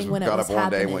was coming when it was happening. Got up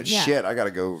one day and went, shit, I got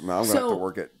to go. Now I'm going to have to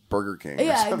work at Burger King.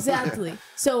 Yeah, exactly.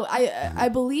 So I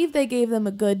believe they gave them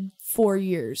a good 4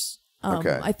 years.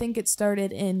 Okay. I think it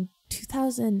started in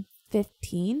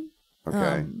 2015. Okay.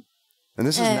 And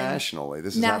this is nationally.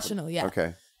 This is national, yeah.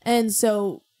 Okay. And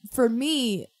so for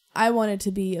me, I wanted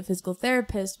to be a physical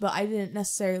therapist, but I didn't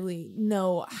necessarily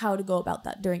know how to go about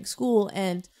that during school.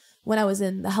 And when I was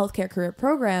in the healthcare career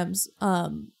programs,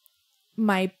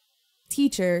 my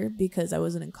teacher, because I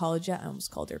wasn't in college yet, I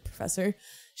almost called her professor.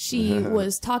 She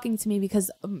was talking to me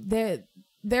because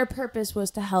their purpose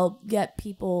was to help get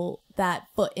people that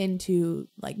foot into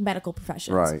like medical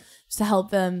professions, right? To help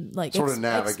them like sort of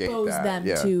navigate expose them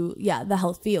to the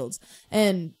health fields,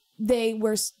 and they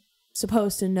were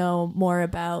supposed to know more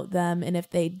about them, and if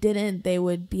they didn't, they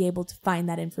would be able to find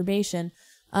that information.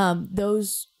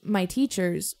 My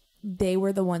teachers, they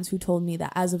were the ones who told me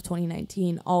that as of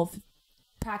 2019, all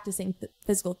practicing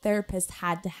physical therapists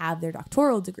had to have their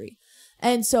doctoral degree.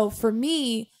 And so for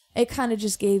me, it kind of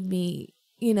just gave me,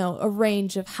 a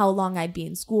range of how long I'd be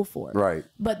in school for. Right.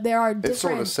 But there are different... It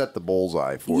sort of set the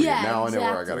bullseye for you. Now exactly. I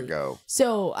know where I got to go.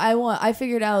 So I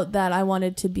figured out that I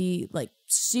wanted to be,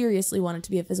 seriously wanted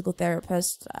to be a physical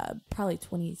therapist, probably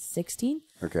 2016.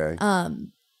 Okay.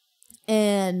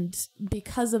 And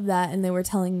because of that, and they were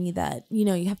telling me that,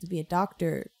 you have to be a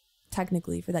doctor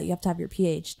technically for that. You have to have your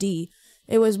PhD.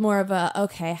 It was more of a,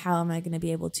 okay, how am I going to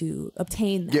be able to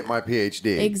obtain that? Get my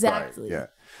PhD. Exactly. Right.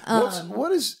 Yeah.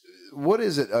 What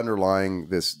is it underlying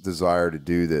this desire to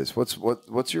do this?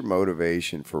 What's your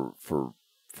motivation for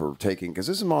taking, because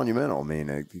this is monumental. I mean,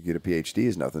 to get a PhD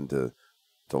is nothing to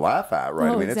laugh at,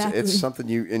 right? Oh, I mean, exactly. it's something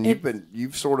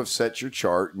you've sort of set your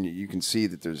chart, and you can see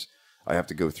that I have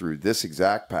to go through this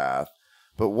exact path.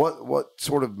 But what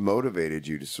sort of motivated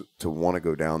you to want to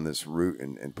go down this route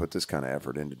and put this kind of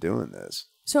effort into doing this?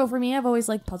 So for me, I've always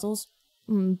liked puzzles,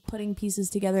 putting pieces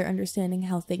together, understanding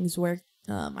how things work.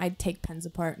 I'd take pens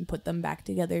apart and put them back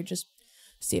together, just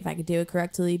see if I could do it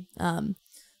correctly.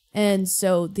 And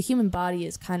so the human body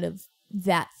is kind of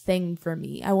that thing for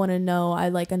me. I want to know, I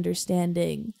like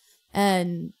understanding,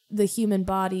 and the human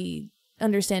body,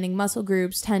 understanding muscle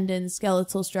groups, tendons,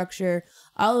 skeletal structure,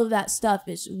 all of that stuff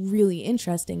is really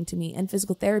interesting to me. And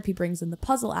physical therapy brings in the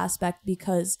puzzle aspect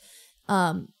because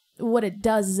what it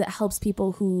does is it helps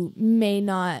people who may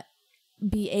not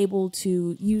be able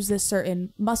to use this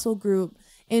certain muscle group,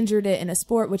 injured it in a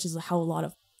sport, which is how a lot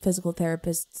of physical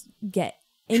therapists get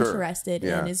interested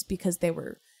in, is because they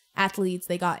were athletes,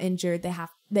 they got injured,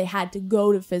 they had to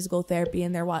go to physical therapy,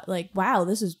 and they're like, wow,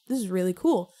 this is really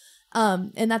cool.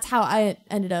 And that's how I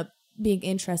ended up being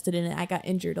interested in it. I got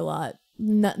injured a lot.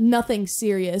 Nothing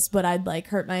serious, but I'd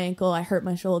hurt my ankle, I hurt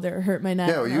my shoulder, hurt my neck.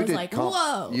 Yeah, you did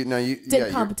whoa.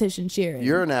 Did competition cheering.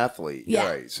 You're an athlete,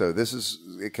 right? So this is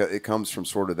it comes from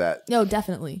sort of that. No,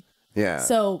 definitely. Yeah.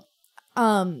 So,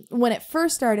 when it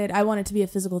first started, I wanted to be a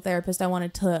physical therapist. I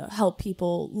wanted to help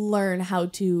people learn how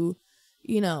to,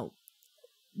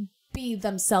 be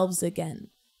themselves again,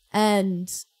 and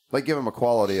give them a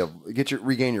quality of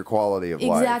regain your quality of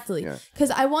life. Exactly,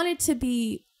 because I wanted to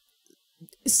be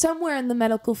somewhere in the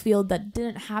medical field that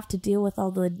didn't have to deal with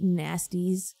all the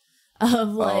nasties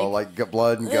of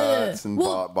blood and guts and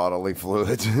bodily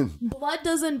fluids. Blood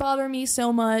doesn't bother me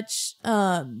so much.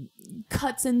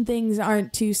 Cuts and things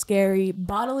aren't too scary.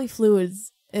 Bodily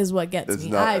fluids is what gets me.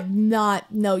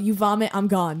 No, you vomit, I'm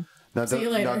gone. Now, see you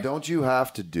later. Now, don't you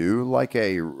have to do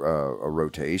a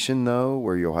rotation though,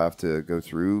 where you'll have to go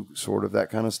through sort of that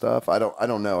kind of stuff? I don't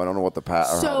know. I don't know what the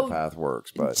path or how the path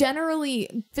works, but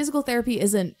generally, physical therapy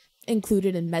isn't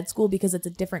included in med school because it's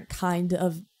a different kind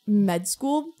of med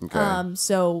school. Okay.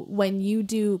 So when you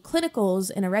do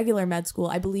clinicals in a regular med school,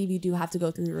 I believe you do have to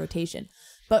go through the rotation.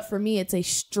 But for me, it's a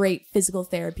straight physical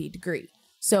therapy degree.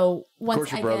 So once of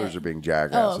course, your brothers are being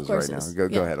jackasses right now.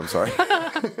 Go ahead. I'm sorry.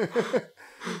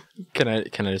 Can I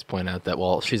just point out that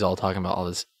while she's all talking about all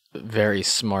this very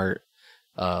smart,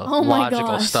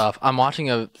 logical stuff, I'm watching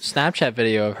a Snapchat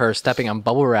video of her stepping on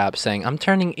bubble wrap saying, "I'm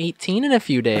turning 18 in a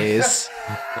few days."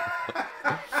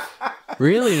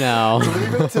 Really now?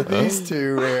 Leave it to these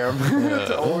two, Em,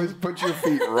 to always put your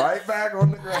feet right back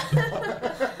on the ground.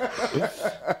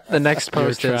 The next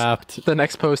post is trapped. the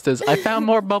next post is I found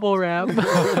more bubble wrap.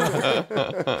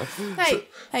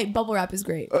 Hey, bubble wrap is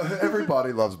great.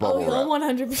 Everybody loves bubble wrap.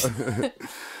 100%.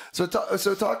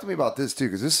 So talk to me about this too,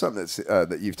 because this is something that's,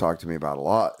 that you've talked to me about a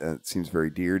lot, and it seems very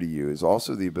dear to you. Is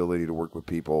also the ability to work with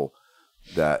people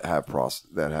that have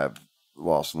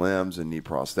lost limbs and need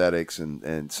prosthetics,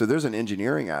 and so there's an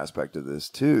engineering aspect of this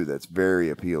too that's very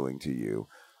appealing to you.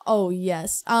 Oh,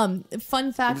 yes. Fun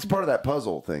fact. It's part of that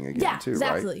puzzle thing again, too,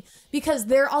 exactly. right? Because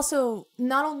they're also,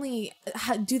 not only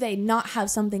do they not have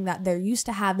something that they're used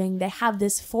to having, they have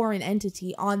this foreign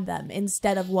entity on them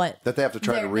instead of what that they have to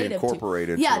try to reincorporate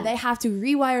it. Yeah, they have to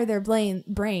rewire their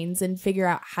brains and figure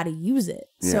out how to use it.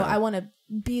 Yeah. So I want to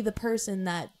be the person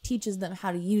that teaches them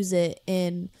how to use it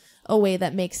in a way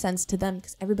that makes sense to them,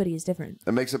 because everybody is different.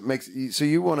 So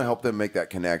you want to help them make that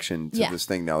connection to this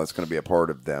thing now that's going to be a part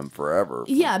of them forever.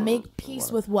 Make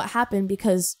peace with what happened,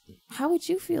 because how would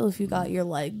you feel if you got your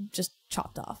leg just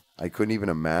chopped off? I couldn't even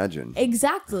imagine.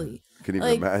 Exactly. Couldn't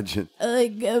even imagine.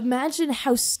 Imagine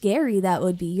how scary that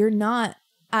would be. You're not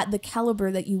at the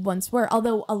caliber that you once were,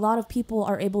 although a lot of people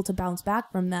are able to bounce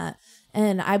back from that.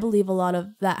 And I believe a lot of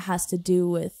that has to do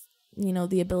with,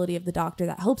 the ability of the doctor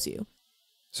that helps you.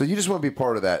 So you just want to be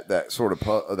part of that sort of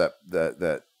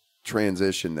that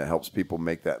transition that helps people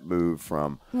make that move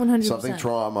from 100%. Something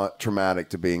traumatic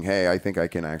to being, hey, I think I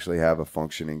can actually have a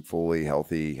functioning, fully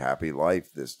healthy, happy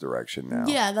life this direction now.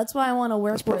 Yeah, that's why I want to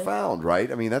work with. That's profound,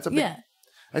 right? I mean, that's a big,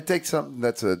 I take something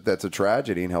that's a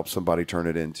tragedy and help somebody turn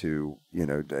it into,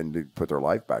 and to put their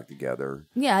life back together.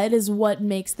 Yeah, it is what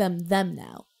makes them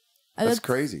now. That's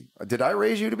crazy. Did I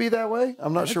raise you to be that way?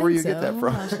 I'm not sure where you get that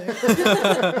from.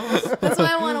 Sure. That's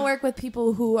why I want to work with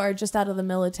people who are just out of the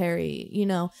military.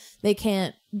 They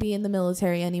can't be in the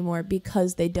military anymore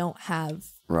because they don't have,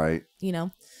 right.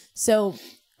 So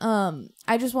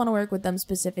I just want to work with them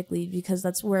specifically because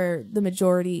that's where the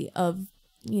majority of,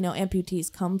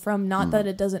 amputees come from. Not that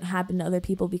it doesn't happen to other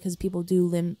people, because people do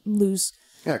lose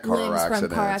limbs from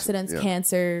car accidents,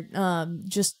 cancer,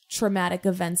 just traumatic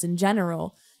events in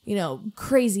general.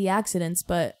 Crazy accidents,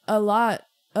 but a lot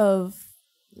of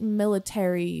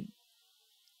military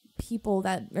people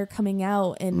that are coming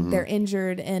out and they're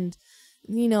injured, and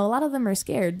a lot of them are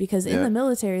scared because in the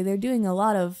military they're doing a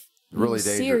lot of really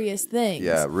serious things.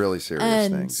 Yeah, really serious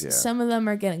things. Yeah. Some of them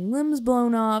are getting limbs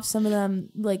blown off. Some of them,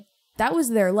 that was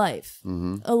their life.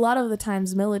 A lot of the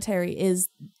times military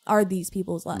are these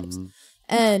people's lives.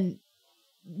 And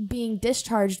being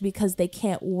discharged because they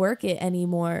can't work it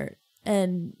anymore.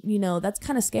 And, that's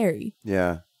kind of scary.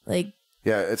 Yeah.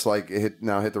 It's like hit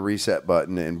the reset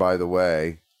button. And by the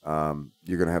way,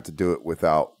 you're going to have to do it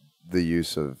without the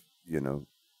use of, your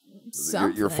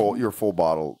full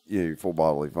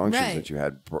bodily functions that you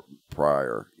had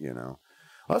prior, Well,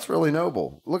 that's really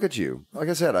noble. Look at you. Like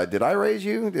I said, did I raise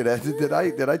you? Did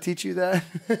I teach you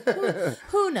that?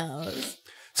 Who knows?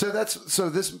 So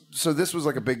this was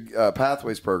like a big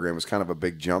Pathways program was kind of a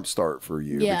big jump start for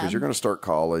you because you're going to start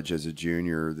college as a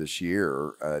junior this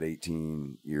year at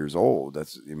 18 years old.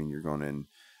 You're going in,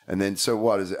 and then so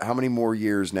what is it? How many more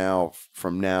years now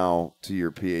from now to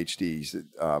your PhD?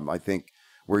 I think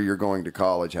where you're going to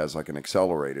college has like an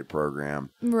accelerated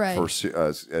program, right? For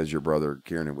as your brother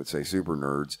Kieran would say, super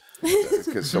nerds,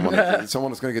 because someone that's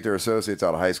going to get their associates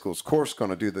out of high school is, of course,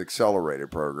 going to do the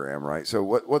accelerated program, right?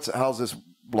 So how's this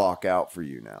block out for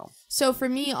you now? So for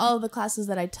me, all of the classes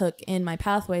that I took in my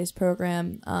Pathways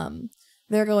program,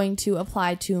 they're going to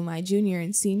apply to my junior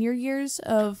and senior years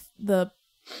of the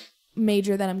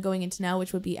major that I'm going into now,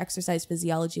 which would be exercise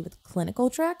physiology with clinical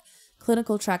track.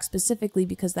 Clinical track specifically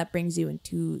because that brings you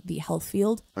into the health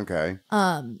field. Okay.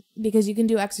 Because you can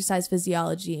do exercise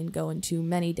physiology and go into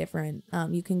many different,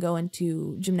 you can go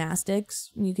into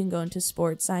gymnastics, you can go into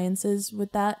sports sciences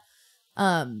with that.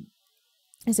 I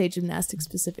say gymnastics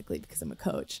specifically because I'm a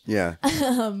coach. Yeah.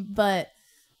 But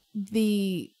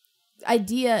the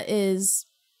idea is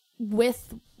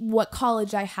with what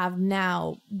college I have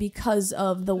now, because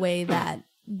of the way that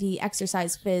the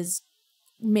exercise phys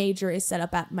major is set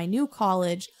up at my new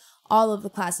college, all of the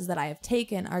classes that I have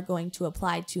taken are going to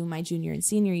apply to my junior and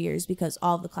senior years, because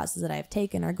all of the classes that I have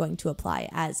taken are going to apply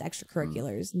as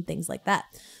extracurriculars and things like that.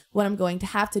 What I'm going to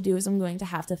have to do is I'm going to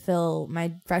have to fill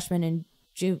my freshman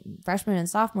and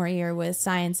sophomore year with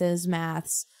sciences,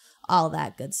 maths, all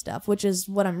that good stuff, which is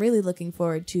what I'm really looking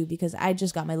forward to, because I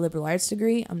just got my liberal arts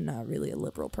degree. I'm not really a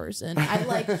liberal person. I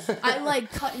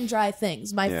like cut and dry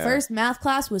things. My first math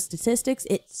class was statistics.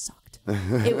 It sucked.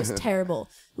 It was terrible.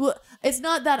 Well, it's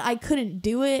not that I couldn't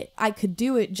do it. I could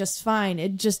do it just fine.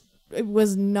 It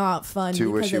was not fun.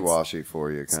 Too wishy-washy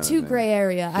for you. It's too gray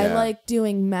area. Yeah. I like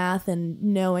doing math and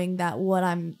knowing that what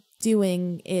I'm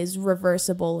doing is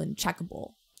reversible and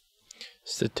checkable.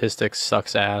 Statistics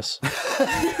sucks ass.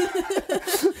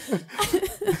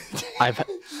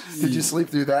 Did you sleep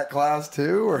through that class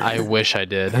too? Or? I wish I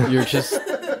did. You're just...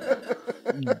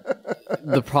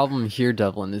 The problem here,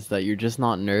 Devlin, is that you're just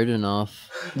not nerd enough.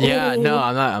 Yeah, no,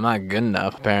 I'm not good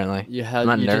enough. Apparently, I'm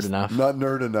not nerd enough. Not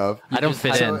nerd enough. I don't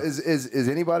fit in. Is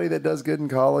anybody that does good in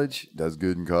college?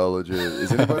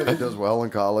 Is anybody that does well in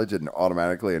college and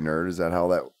automatically a nerd? Is that how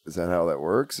that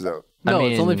works? No,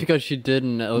 it's only because she did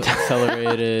an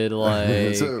accelerated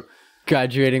like.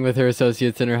 Graduating with her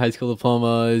associates in her high school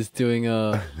diploma, is doing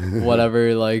a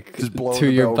whatever, like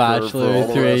 2-year bachelor,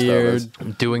 3-year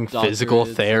doing physical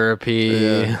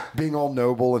therapy, being all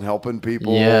noble and helping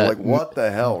people. Yeah, like what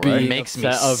the hell, right? Being makes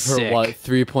me sick. Her what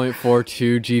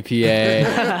 3.42 GPA.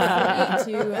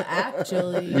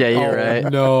 Actually, yeah, you're right.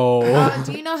 No.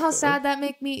 Do you know how sad that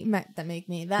made me? That made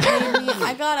me.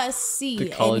 I got a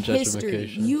C in history,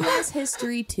 U.S.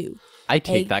 history 2. I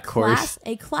take that course.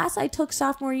 A class I took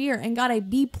sophomore year and got a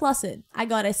B+ in. I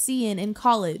got a C in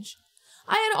college.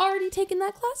 I had already taken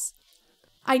that class.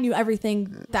 I knew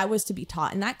everything that was to be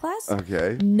taught in that class.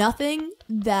 Okay. Nothing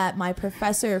that my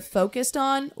professor focused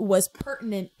on was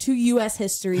pertinent to U.S.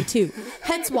 history too.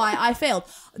 Hence why I failed.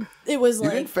 It was you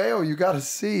didn't fail. You got a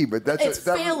C, but that was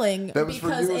for you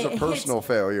as a personal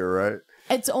failure, right?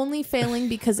 It's only failing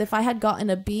because if I had gotten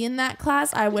a B in that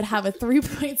class, I would have a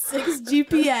 3.6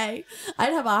 GPA. I'd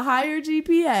have a higher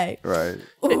GPA. Right.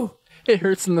 Ooh. It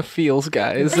hurts in the feels,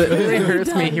 guys. It really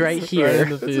hurts me right here.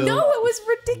 No, it was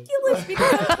ridiculous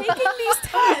because I'm taking these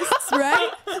tests,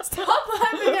 right? Stop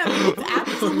laughing at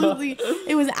me.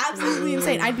 It was absolutely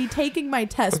insane. I'd be taking my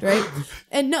test, right?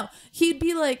 And no, he'd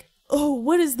be like, oh,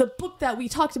 what is the book that we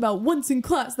talked about once in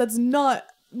class that's not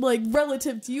like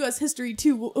relative to U.S. history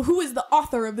too? Who is the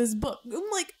author of this book? I'm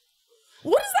like,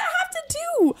 what does that have to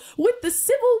do with the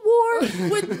Civil War?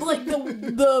 With like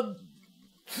the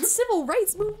civil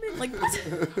rights movement? Like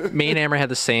what? Me and Amory had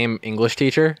the same English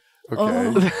teacher.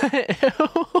 Okay.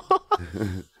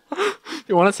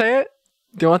 You want to say it?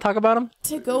 Do you want to talk about him?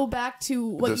 To go back to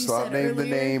what you said earlier. The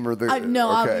name or the no,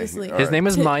 obviously. His name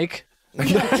is Mike. for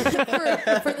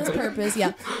this purpose,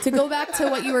 yeah. To go back to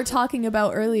what you were talking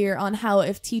about earlier on how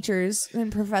if teachers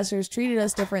and professors treated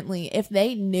us differently, if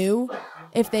they knew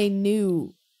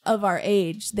of our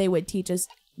age, they would teach us.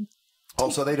 Oh,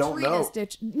 so they don't know.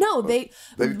 No, they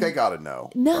got to know.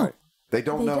 No, right? They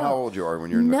don't know how old you are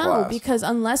when you're in the class. No, because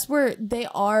unless they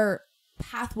are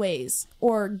pathways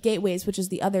or gateways, which is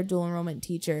the other dual enrollment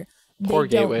teacher, they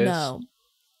don't know.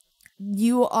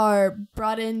 You are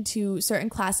brought into certain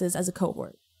classes as a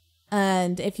cohort.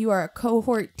 And if you are a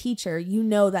cohort teacher, you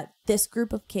know that this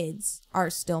group of kids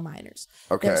are still minors.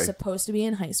 Okay. They're supposed to be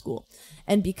in high school.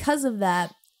 And because of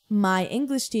that, my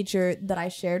English teacher that I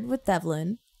shared with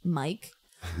Devlin, Mike,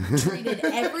 treated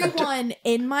everyone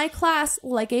in my class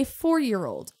like a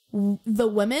 4-year-old. The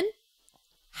women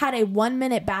had a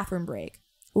 1-minute bathroom break.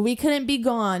 We couldn't be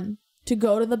gone to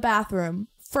go to the bathroom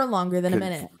for longer than a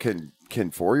minute. Can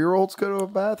 4-year-olds go to a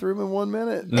bathroom in 1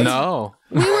 minute? No.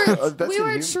 We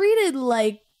were treated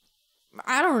like,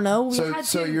 I don't know.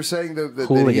 So you're saying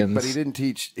that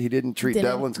he didn't treat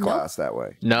Devlin's class that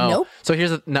way? No. Nope. So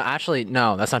actually,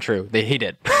 that's not true. He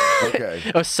did. Okay.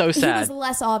 It was so sad. He was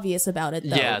less obvious about it,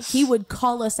 though. Yes. He would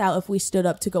call us out if we stood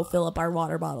up to go fill up our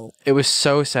water bottle. It was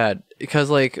so sad because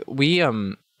like we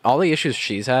all the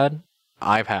issues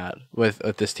I've had with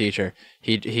this teacher.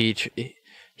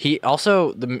 He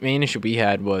also, the main issue we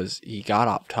had was he got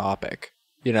off topic,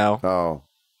 you know? Oh.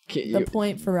 The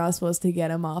point for us was to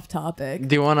get him off topic.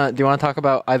 Do you wanna talk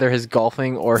about either his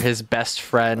golfing or his best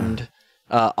friend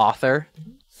author?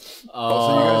 Oh,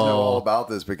 so you guys know all about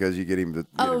this because you get him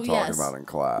talking about it in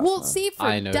class. Well, see,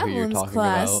 for Devlin's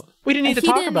class, we didn't need to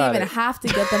talk about it. He didn't even have to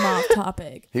get them off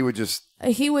topic. He would just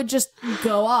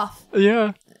go off.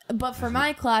 Yeah. But for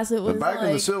my class, it was back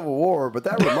in the Civil War. But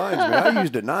that reminds me, I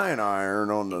used a 9-iron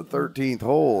on the 13th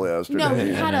hole yesterday. No,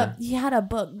 he had a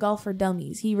book, Golf for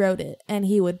Dummies. He wrote it, and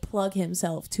he would plug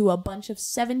himself to a bunch of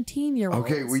 17-year-olds.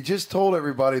 Okay, we just told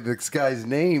everybody this guy's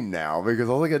name now because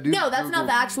all I got to do. No, that's not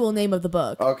the actual name of the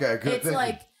book. Okay, good. It's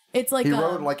like it's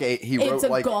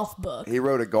a golf book. He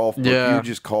wrote a golf book. Yeah. You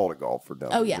just called it Golf for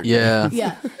Dummies. Oh yeah,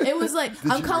 yeah. It was like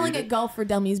I'm calling it Golf for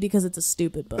Dummies because it's a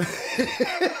stupid book.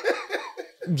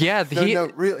 Yeah, no,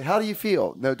 really. How do you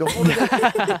feel? No, don't hold it.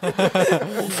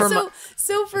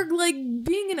 So for like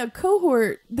being in a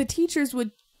cohort, the teachers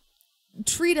would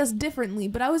treat us differently.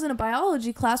 But I was in a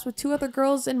biology class with 2 other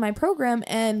girls in my program,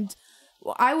 and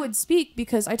I would speak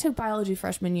because I took biology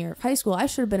freshman year of high school. I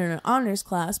should have been in an honors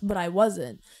class, but I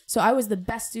wasn't. So I was the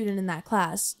best student in that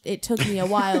class. It took me a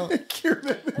while.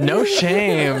 No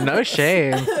shame. No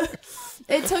shame.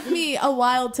 It took me a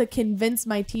while to convince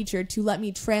my teacher to let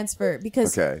me transfer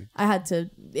because I had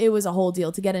to, it was a whole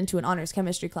deal to get into an honors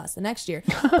chemistry class the next year.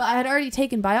 But I had already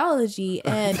taken biology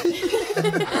and...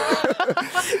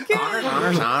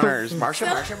 honors.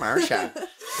 Marsha.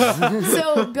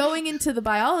 So going into the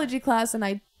biology class, and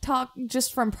I talked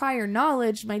just from prior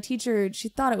knowledge, my teacher, she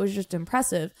thought it was just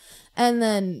impressive. And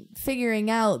then figuring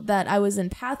out that I was in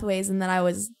pathways and that I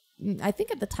think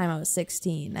at the time I was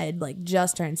 16. I had like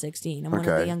just turned 16. I'm one of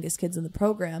the youngest kids in the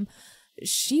program.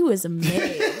 She was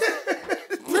amazed.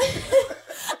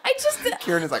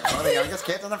 Kieran is like, one of the youngest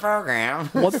kids in the program.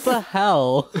 What the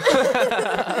hell?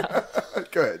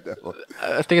 Go ahead, Devil.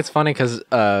 I think it's funny because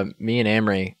me and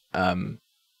Amory,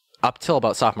 up till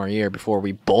about sophomore year before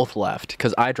we both left,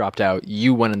 because I dropped out,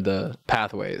 you went in the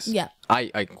pathways. Yeah.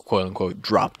 I quote unquote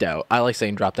dropped out. I like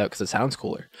saying dropped out because it sounds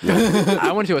cooler. Yeah.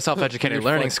 I went to a self-educated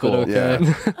learning school.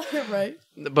 Yeah. Right.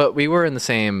 But we were in the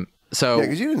same. So yeah,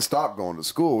 because you didn't stop going to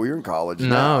school. You're in college no,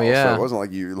 now. Yeah. So it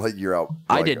wasn't like you're out.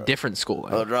 I did different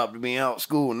schooling. I dropped me out of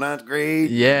school in 9th grade.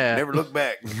 Yeah. Never looked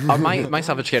back. My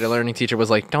self-educated learning teacher was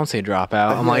like, don't say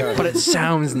dropout. I'm like, but it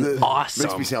sounds awesome.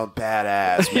 Makes me sound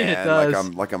badass, man. It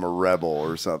does. Like I'm a rebel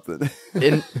or something.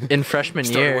 In freshman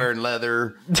Started year. wearing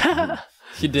leather.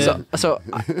 You did. So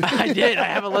I did. I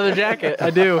have a leather jacket. I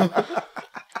do.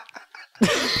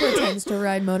 Pretends to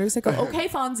ride motorcycle. Okay,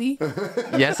 Fonzie.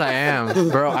 Yes, I am,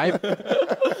 bro.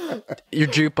 Your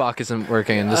jukebox isn't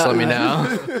working. Just let me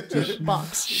know.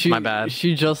 Box. My bad.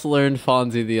 She just learned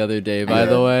Fonzie the other day, by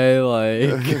the way.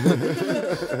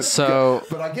 Like, so.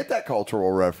 But I get that cultural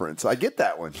reference. I get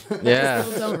that one. Yeah.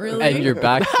 Don't really. And your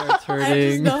back starts hurting. I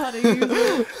just know how to use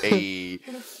it. Hey.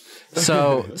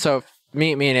 So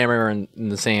me and Amory were in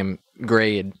the same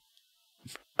grade,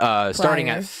 starting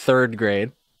at 3rd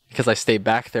grade. Because I stayed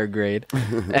back 3rd grade,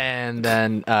 and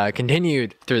then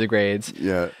continued through the grades.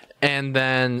 Yeah. And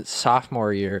then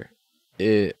sophomore year,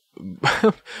 she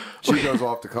goes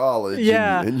off to college.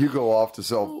 Yeah. And you go off to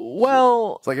self.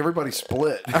 Well, it's like everybody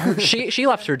split. she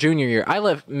left her junior year. I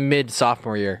left mid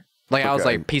sophomore year. Like I was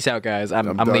like, peace out, guys.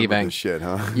 I'm done leaving. With this shit,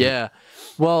 huh? Yeah.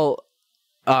 Well,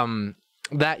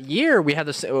 that year we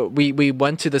had we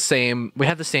went to the same. We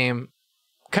had the same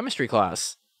chemistry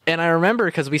class. And I remember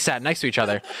because we sat next to each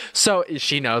other. So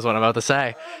she knows what I'm about to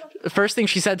say. The first thing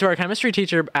she said to our chemistry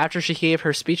teacher after she gave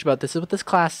her speech about this is what this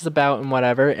class is about and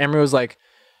whatever, Emery was like,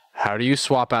 how do you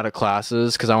swap out of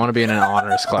classes? Because I want to be in an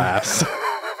honors class.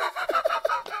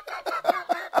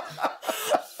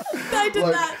 I did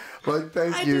that. Like,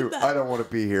 thank you. I don't want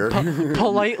to be here.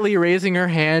 Politely raising her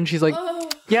hand, she's like,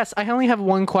 yes, I only have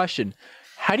one question.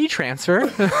 How do you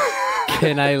transfer?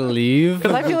 Can I leave?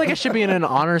 Because I feel like I should be in an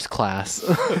honors class.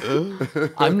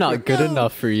 I'm not good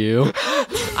enough for you.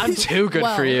 I'm too good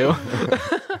for you.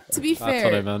 To be fair,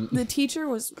 what I meant. the teacher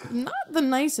was not the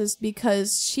nicest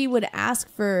because she would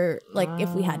ask for, like, if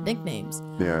we had nicknames.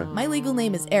 Yeah. My legal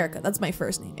name is Erica. That's my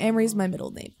first name. Amory's my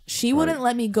middle name. She wouldn't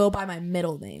let me go by my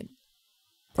middle name.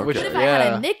 Okay. But if I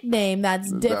had a nickname, that's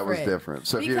different. That was different.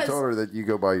 So if you told her that you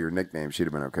go by your nickname, she'd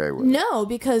have been okay with it. No,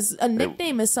 because a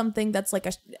nickname is something that's like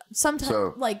sometimes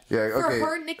for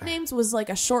her nicknames was like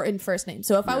a shortened first name.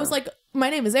 So if I was like, my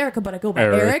name is Erica, but I go by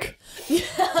Eric, she'd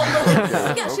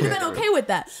have been okay with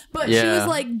that. But she was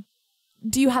like,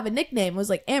 do you have a nickname? I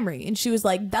was like, Amory. And she was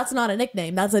like, that's not a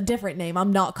nickname. That's a different name.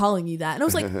 I'm not calling you that. And I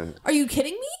was like, are you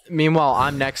kidding me? Meanwhile,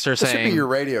 I'm next to saying... This should be your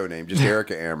radio name, just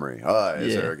Erica Amory. Hi,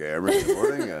 it's Erica Amory in the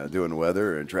morning, doing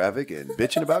weather and traffic and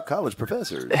bitching about college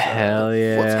professors. Hell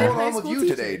yeah. What's going on with you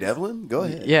today, Devlin? Go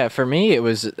ahead. Yeah, for me, it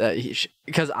was...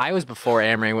 because I was before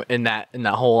Amory in that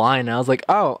whole line. And I was like,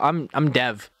 oh, I'm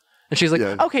Dev. And she's like,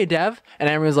 okay, Dev. And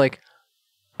Amory was like,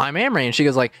 I'm Amory, and she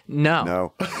goes like,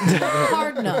 no.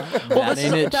 Hard no. Well,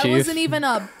 that wasn't even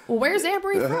a, where's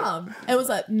Amory from? It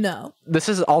was a no. This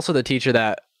is also the teacher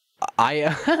that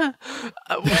I'm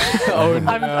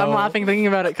laughing thinking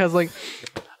about it because like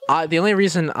the only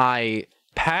reason I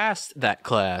passed that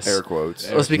class air quotes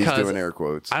was because he's doing air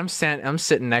quotes. I'm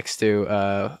sitting next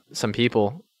to some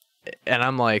people, and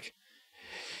I'm like,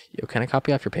 yo, can I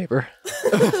copy off your paper?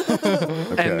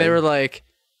 And they were like,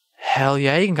 hell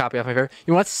yeah, you can copy off my paper.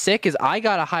 You know what's sick is I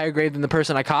got a higher grade than the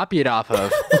person I copied off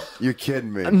of. You're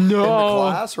kidding me. No. In the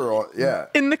class or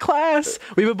in the class.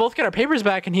 We would both get our papers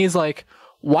back, and he's like,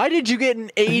 why did you get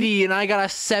an 80 and I got a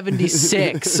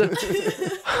 76?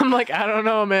 I'm like, I don't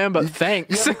know, man, but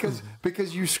thanks. Yeah,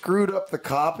 because you screwed up the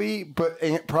copy, but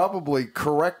probably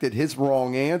corrected his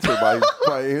wrong answer by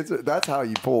answer. That's how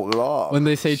you pulled it off. When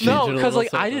they say change No, it a because little like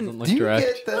so it I doesn't didn't. look Do you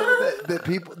direct. get that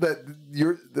people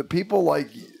the people like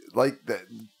that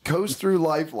coast through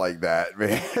life like that,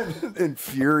 man?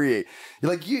 Infuriate.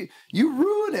 Like you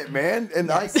ruin it, man. And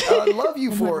I love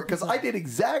you for it because I did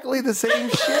exactly the same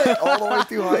shit all the way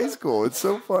through high school. It's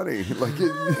so funny. Like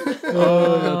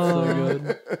Oh, that's so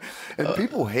good. and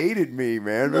people hated me,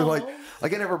 man. They're like I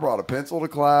never brought a pencil to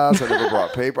class. I never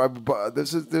brought paper.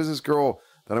 There's this girl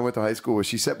that I went to high school with.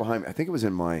 She sat behind me. I think it was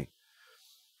in my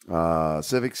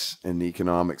civics and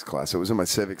economics class. So it was in my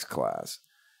civics class.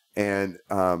 And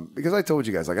because I told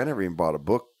you guys, like, I never even bought a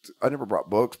book. I never brought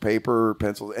books, paper,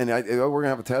 pencils. And we're going to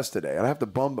have a test today. And I have to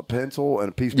bum a pencil and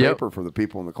a piece of paper for the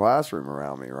people in the classroom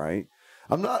around me, right?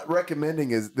 I'm not recommending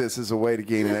this as a way to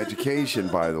gain an education,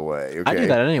 by the way. Okay? I do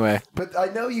that anyway. But I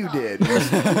know you did.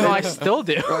 No, I still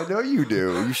do. I know you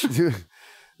do. You should do.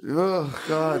 Oh,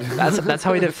 God. That's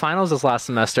how we did finals this last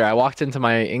semester. I walked into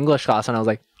my English class and I was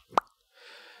like,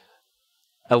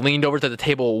 I leaned over to the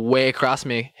table way across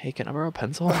me. Hey, can I borrow a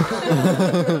pencil?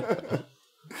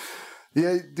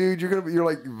 Yeah, dude, you're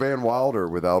like Van Wilder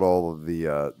without all of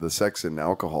the sex and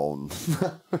alcohol and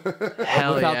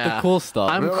Hell Without yeah. the cool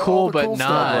stuff. I'm Without all cool, the but cool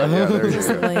not. stuff. Yeah, there you Just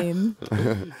go. lame.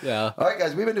 Yeah. All right,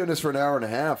 guys, we've been doing this for an hour and a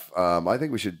half. I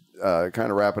think we should kind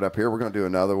of wrap it up here. We're going to do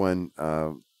another one.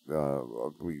 We're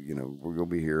going to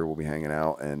be here. We'll be hanging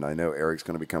out, and I know Eric's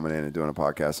going to be coming in and doing a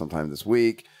podcast sometime this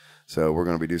week. So we're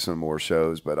going to be doing some more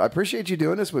shows. But I appreciate you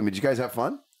doing this with me. Did you guys have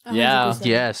fun? Yeah. 100%.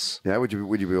 Yes. Yeah. Would you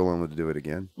be willing to do it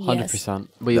again? 100%.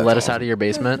 Will you That's let us awesome. out of your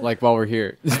basement? Like while we're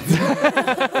here.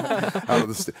 Out of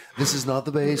the this is not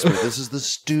the basement. This is the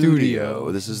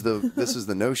studio. This is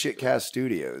the No Shit Cast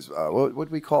Studios. What do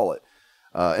we call it?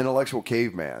 Intellectual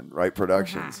Caveman, right?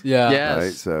 Productions. Yeah. Yes.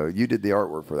 Right. So you did the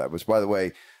artwork for that. Which, by the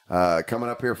way, coming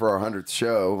up here for our 100th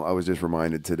show, I was just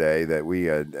reminded today that we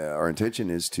our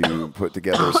intention is to put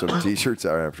together some T-shirts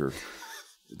after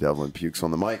Devlin pukes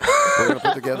on the mic. We're going to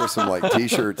put together some like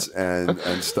T-shirts and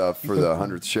stuff for the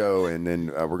 100th show, and then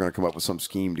we're going to come up with some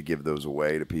scheme to give those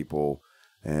away to people.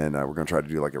 And we're going to try to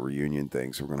do like a reunion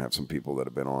thing. So we're going to have some people that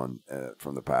have been on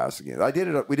from the past again. We did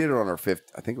it on our 50th.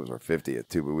 I think it was our 50th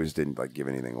too, but we just didn't like give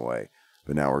anything away.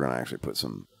 But now we're going to actually put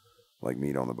some like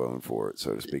meat on the bone for it,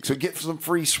 so to speak. So get some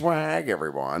free swag,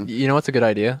 everyone. You know what's a good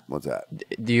idea? What's that?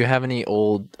 Do you have any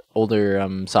older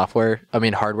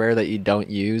hardware that you don't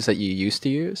use that you used to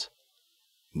use?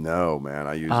 No, man.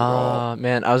 I use it all.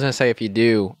 Man, I was gonna say if you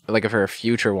do, like for a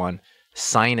future one,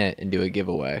 sign it and do a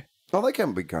giveaway. Oh, that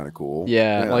can be kind of cool.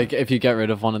 Yeah. Like if you get rid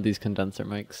of one of these condenser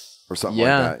mics. Or something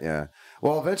Yeah. like that, yeah.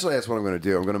 Well, eventually that's what I'm going to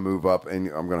do. I'm going to move up and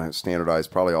I'm going to standardize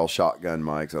probably all shotgun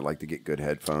mics. I'd like to get good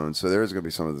headphones. So there's going to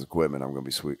be some of this equipment I'm going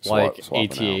to be Like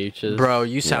swapping out. ATHs. Bro,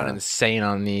 you sound Yeah. insane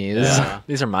on these. Yeah.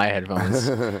 These are my headphones.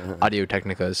 Audio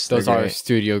Technicas. Those They're are great.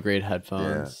 studio grade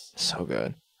headphones. So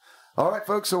good. All right,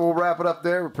 folks, so we'll wrap it up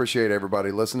there. We appreciate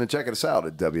everybody listening. Check us out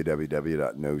at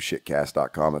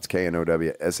www.knowshitcast.com. That's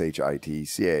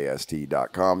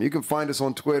KNOWSHITCAST.com. You can find us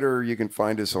on Twitter. You can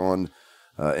find us on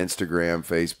Instagram,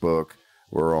 Facebook.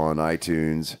 We're on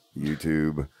iTunes,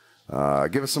 YouTube.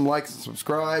 Give us some likes and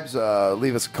subscribes.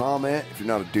 Leave us a comment. If you're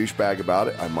not a douchebag about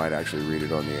it, I might actually read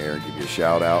it on the air and give you a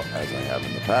shout out, as I have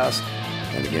in the past.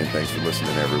 And again, thanks for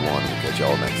listening, everyone. We'll catch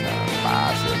y'all next time.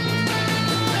 Bye.